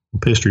 The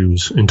pastry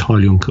was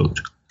entirely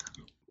uncooked.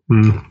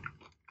 I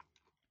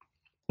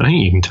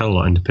think you can tell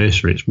that in the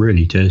pastry. It's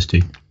really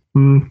tasty.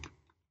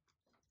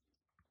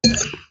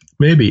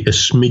 Maybe a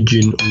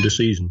smidgen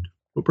under-seasoned,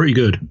 but pretty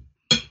good.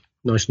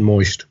 Nice and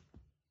moist.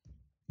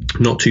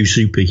 Not too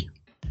soupy.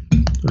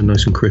 And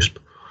nice and crisp.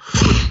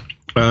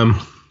 Hang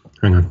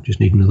on, just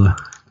need another.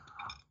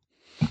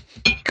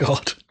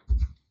 God.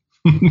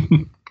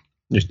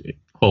 Just the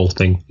whole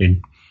thing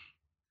in.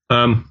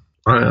 All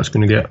right, that's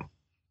going to get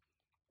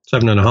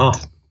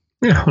 7.5.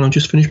 Yeah, and I've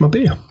just finished my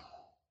beer.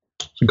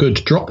 It's a good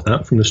drop,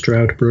 that, from the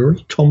Stroud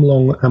Brewery. Tom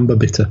Long Amber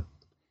Bitter.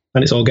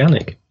 And it's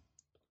organic.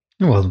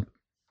 Well,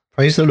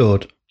 praise the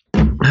Lord.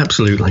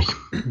 Absolutely.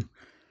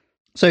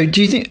 So,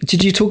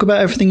 did you talk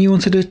about everything you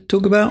wanted to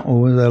talk about,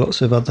 or were there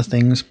lots of other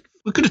things?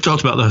 We could have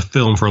talked about the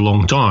film for a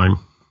long time,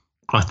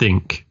 I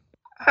think.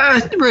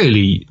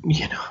 Really,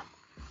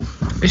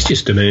 it's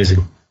just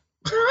amazing.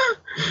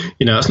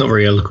 It's not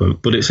very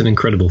eloquent, but it's an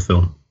incredible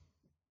film.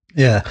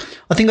 Yeah.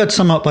 I think I'd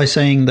sum up by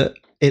saying that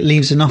it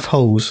leaves enough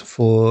holes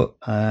for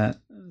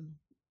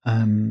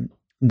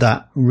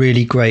that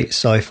really great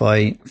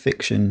sci-fi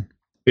fiction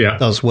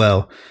does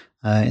well,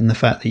 in the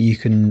fact that you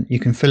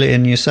can fill it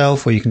in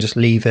yourself, or you can just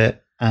leave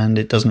it and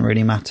it doesn't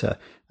really matter.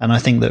 And I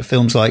think that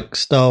films like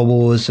Star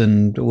Wars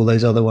and all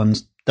those other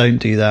ones don't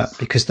do that,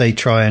 because they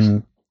try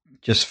and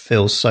just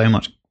fill so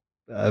much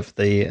of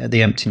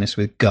the emptiness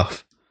with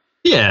guff.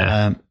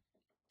 Yeah.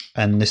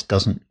 And this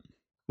doesn't.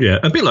 Yeah,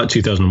 a bit like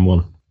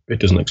 2001. It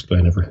doesn't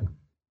explain everything.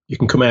 You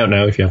can come out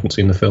now if you haven't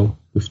seen the film.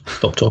 We've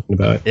stopped talking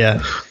about it.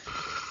 Yeah.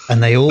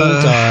 And they all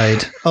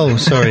died. Oh,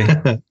 sorry.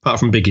 Apart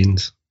from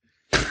Biggins.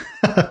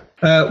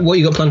 What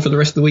you got planned for the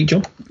rest of the week,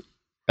 John?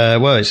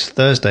 Well, it's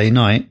Thursday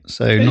night,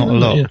 so not a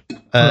lot.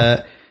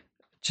 Yeah.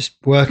 Just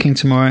working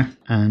tomorrow,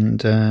 and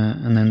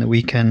then the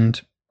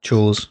weekend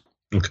chores.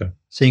 Okay.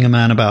 Seeing a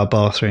man about a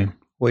bathroom.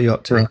 What are you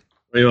up to? Right.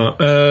 There you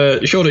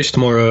are. Shoreditch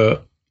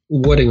tomorrow,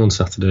 wedding on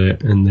Saturday,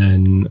 and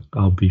then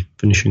I'll be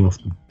finishing off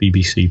the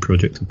BBC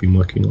project I've been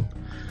working on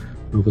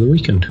over the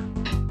weekend.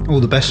 All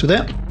the best with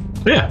it.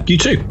 Yeah, you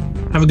too.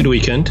 Have a good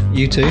weekend.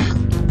 You too.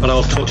 And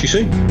I'll talk to you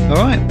soon. All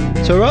right.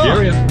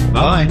 Ta-ra. Yeah.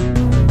 Bye.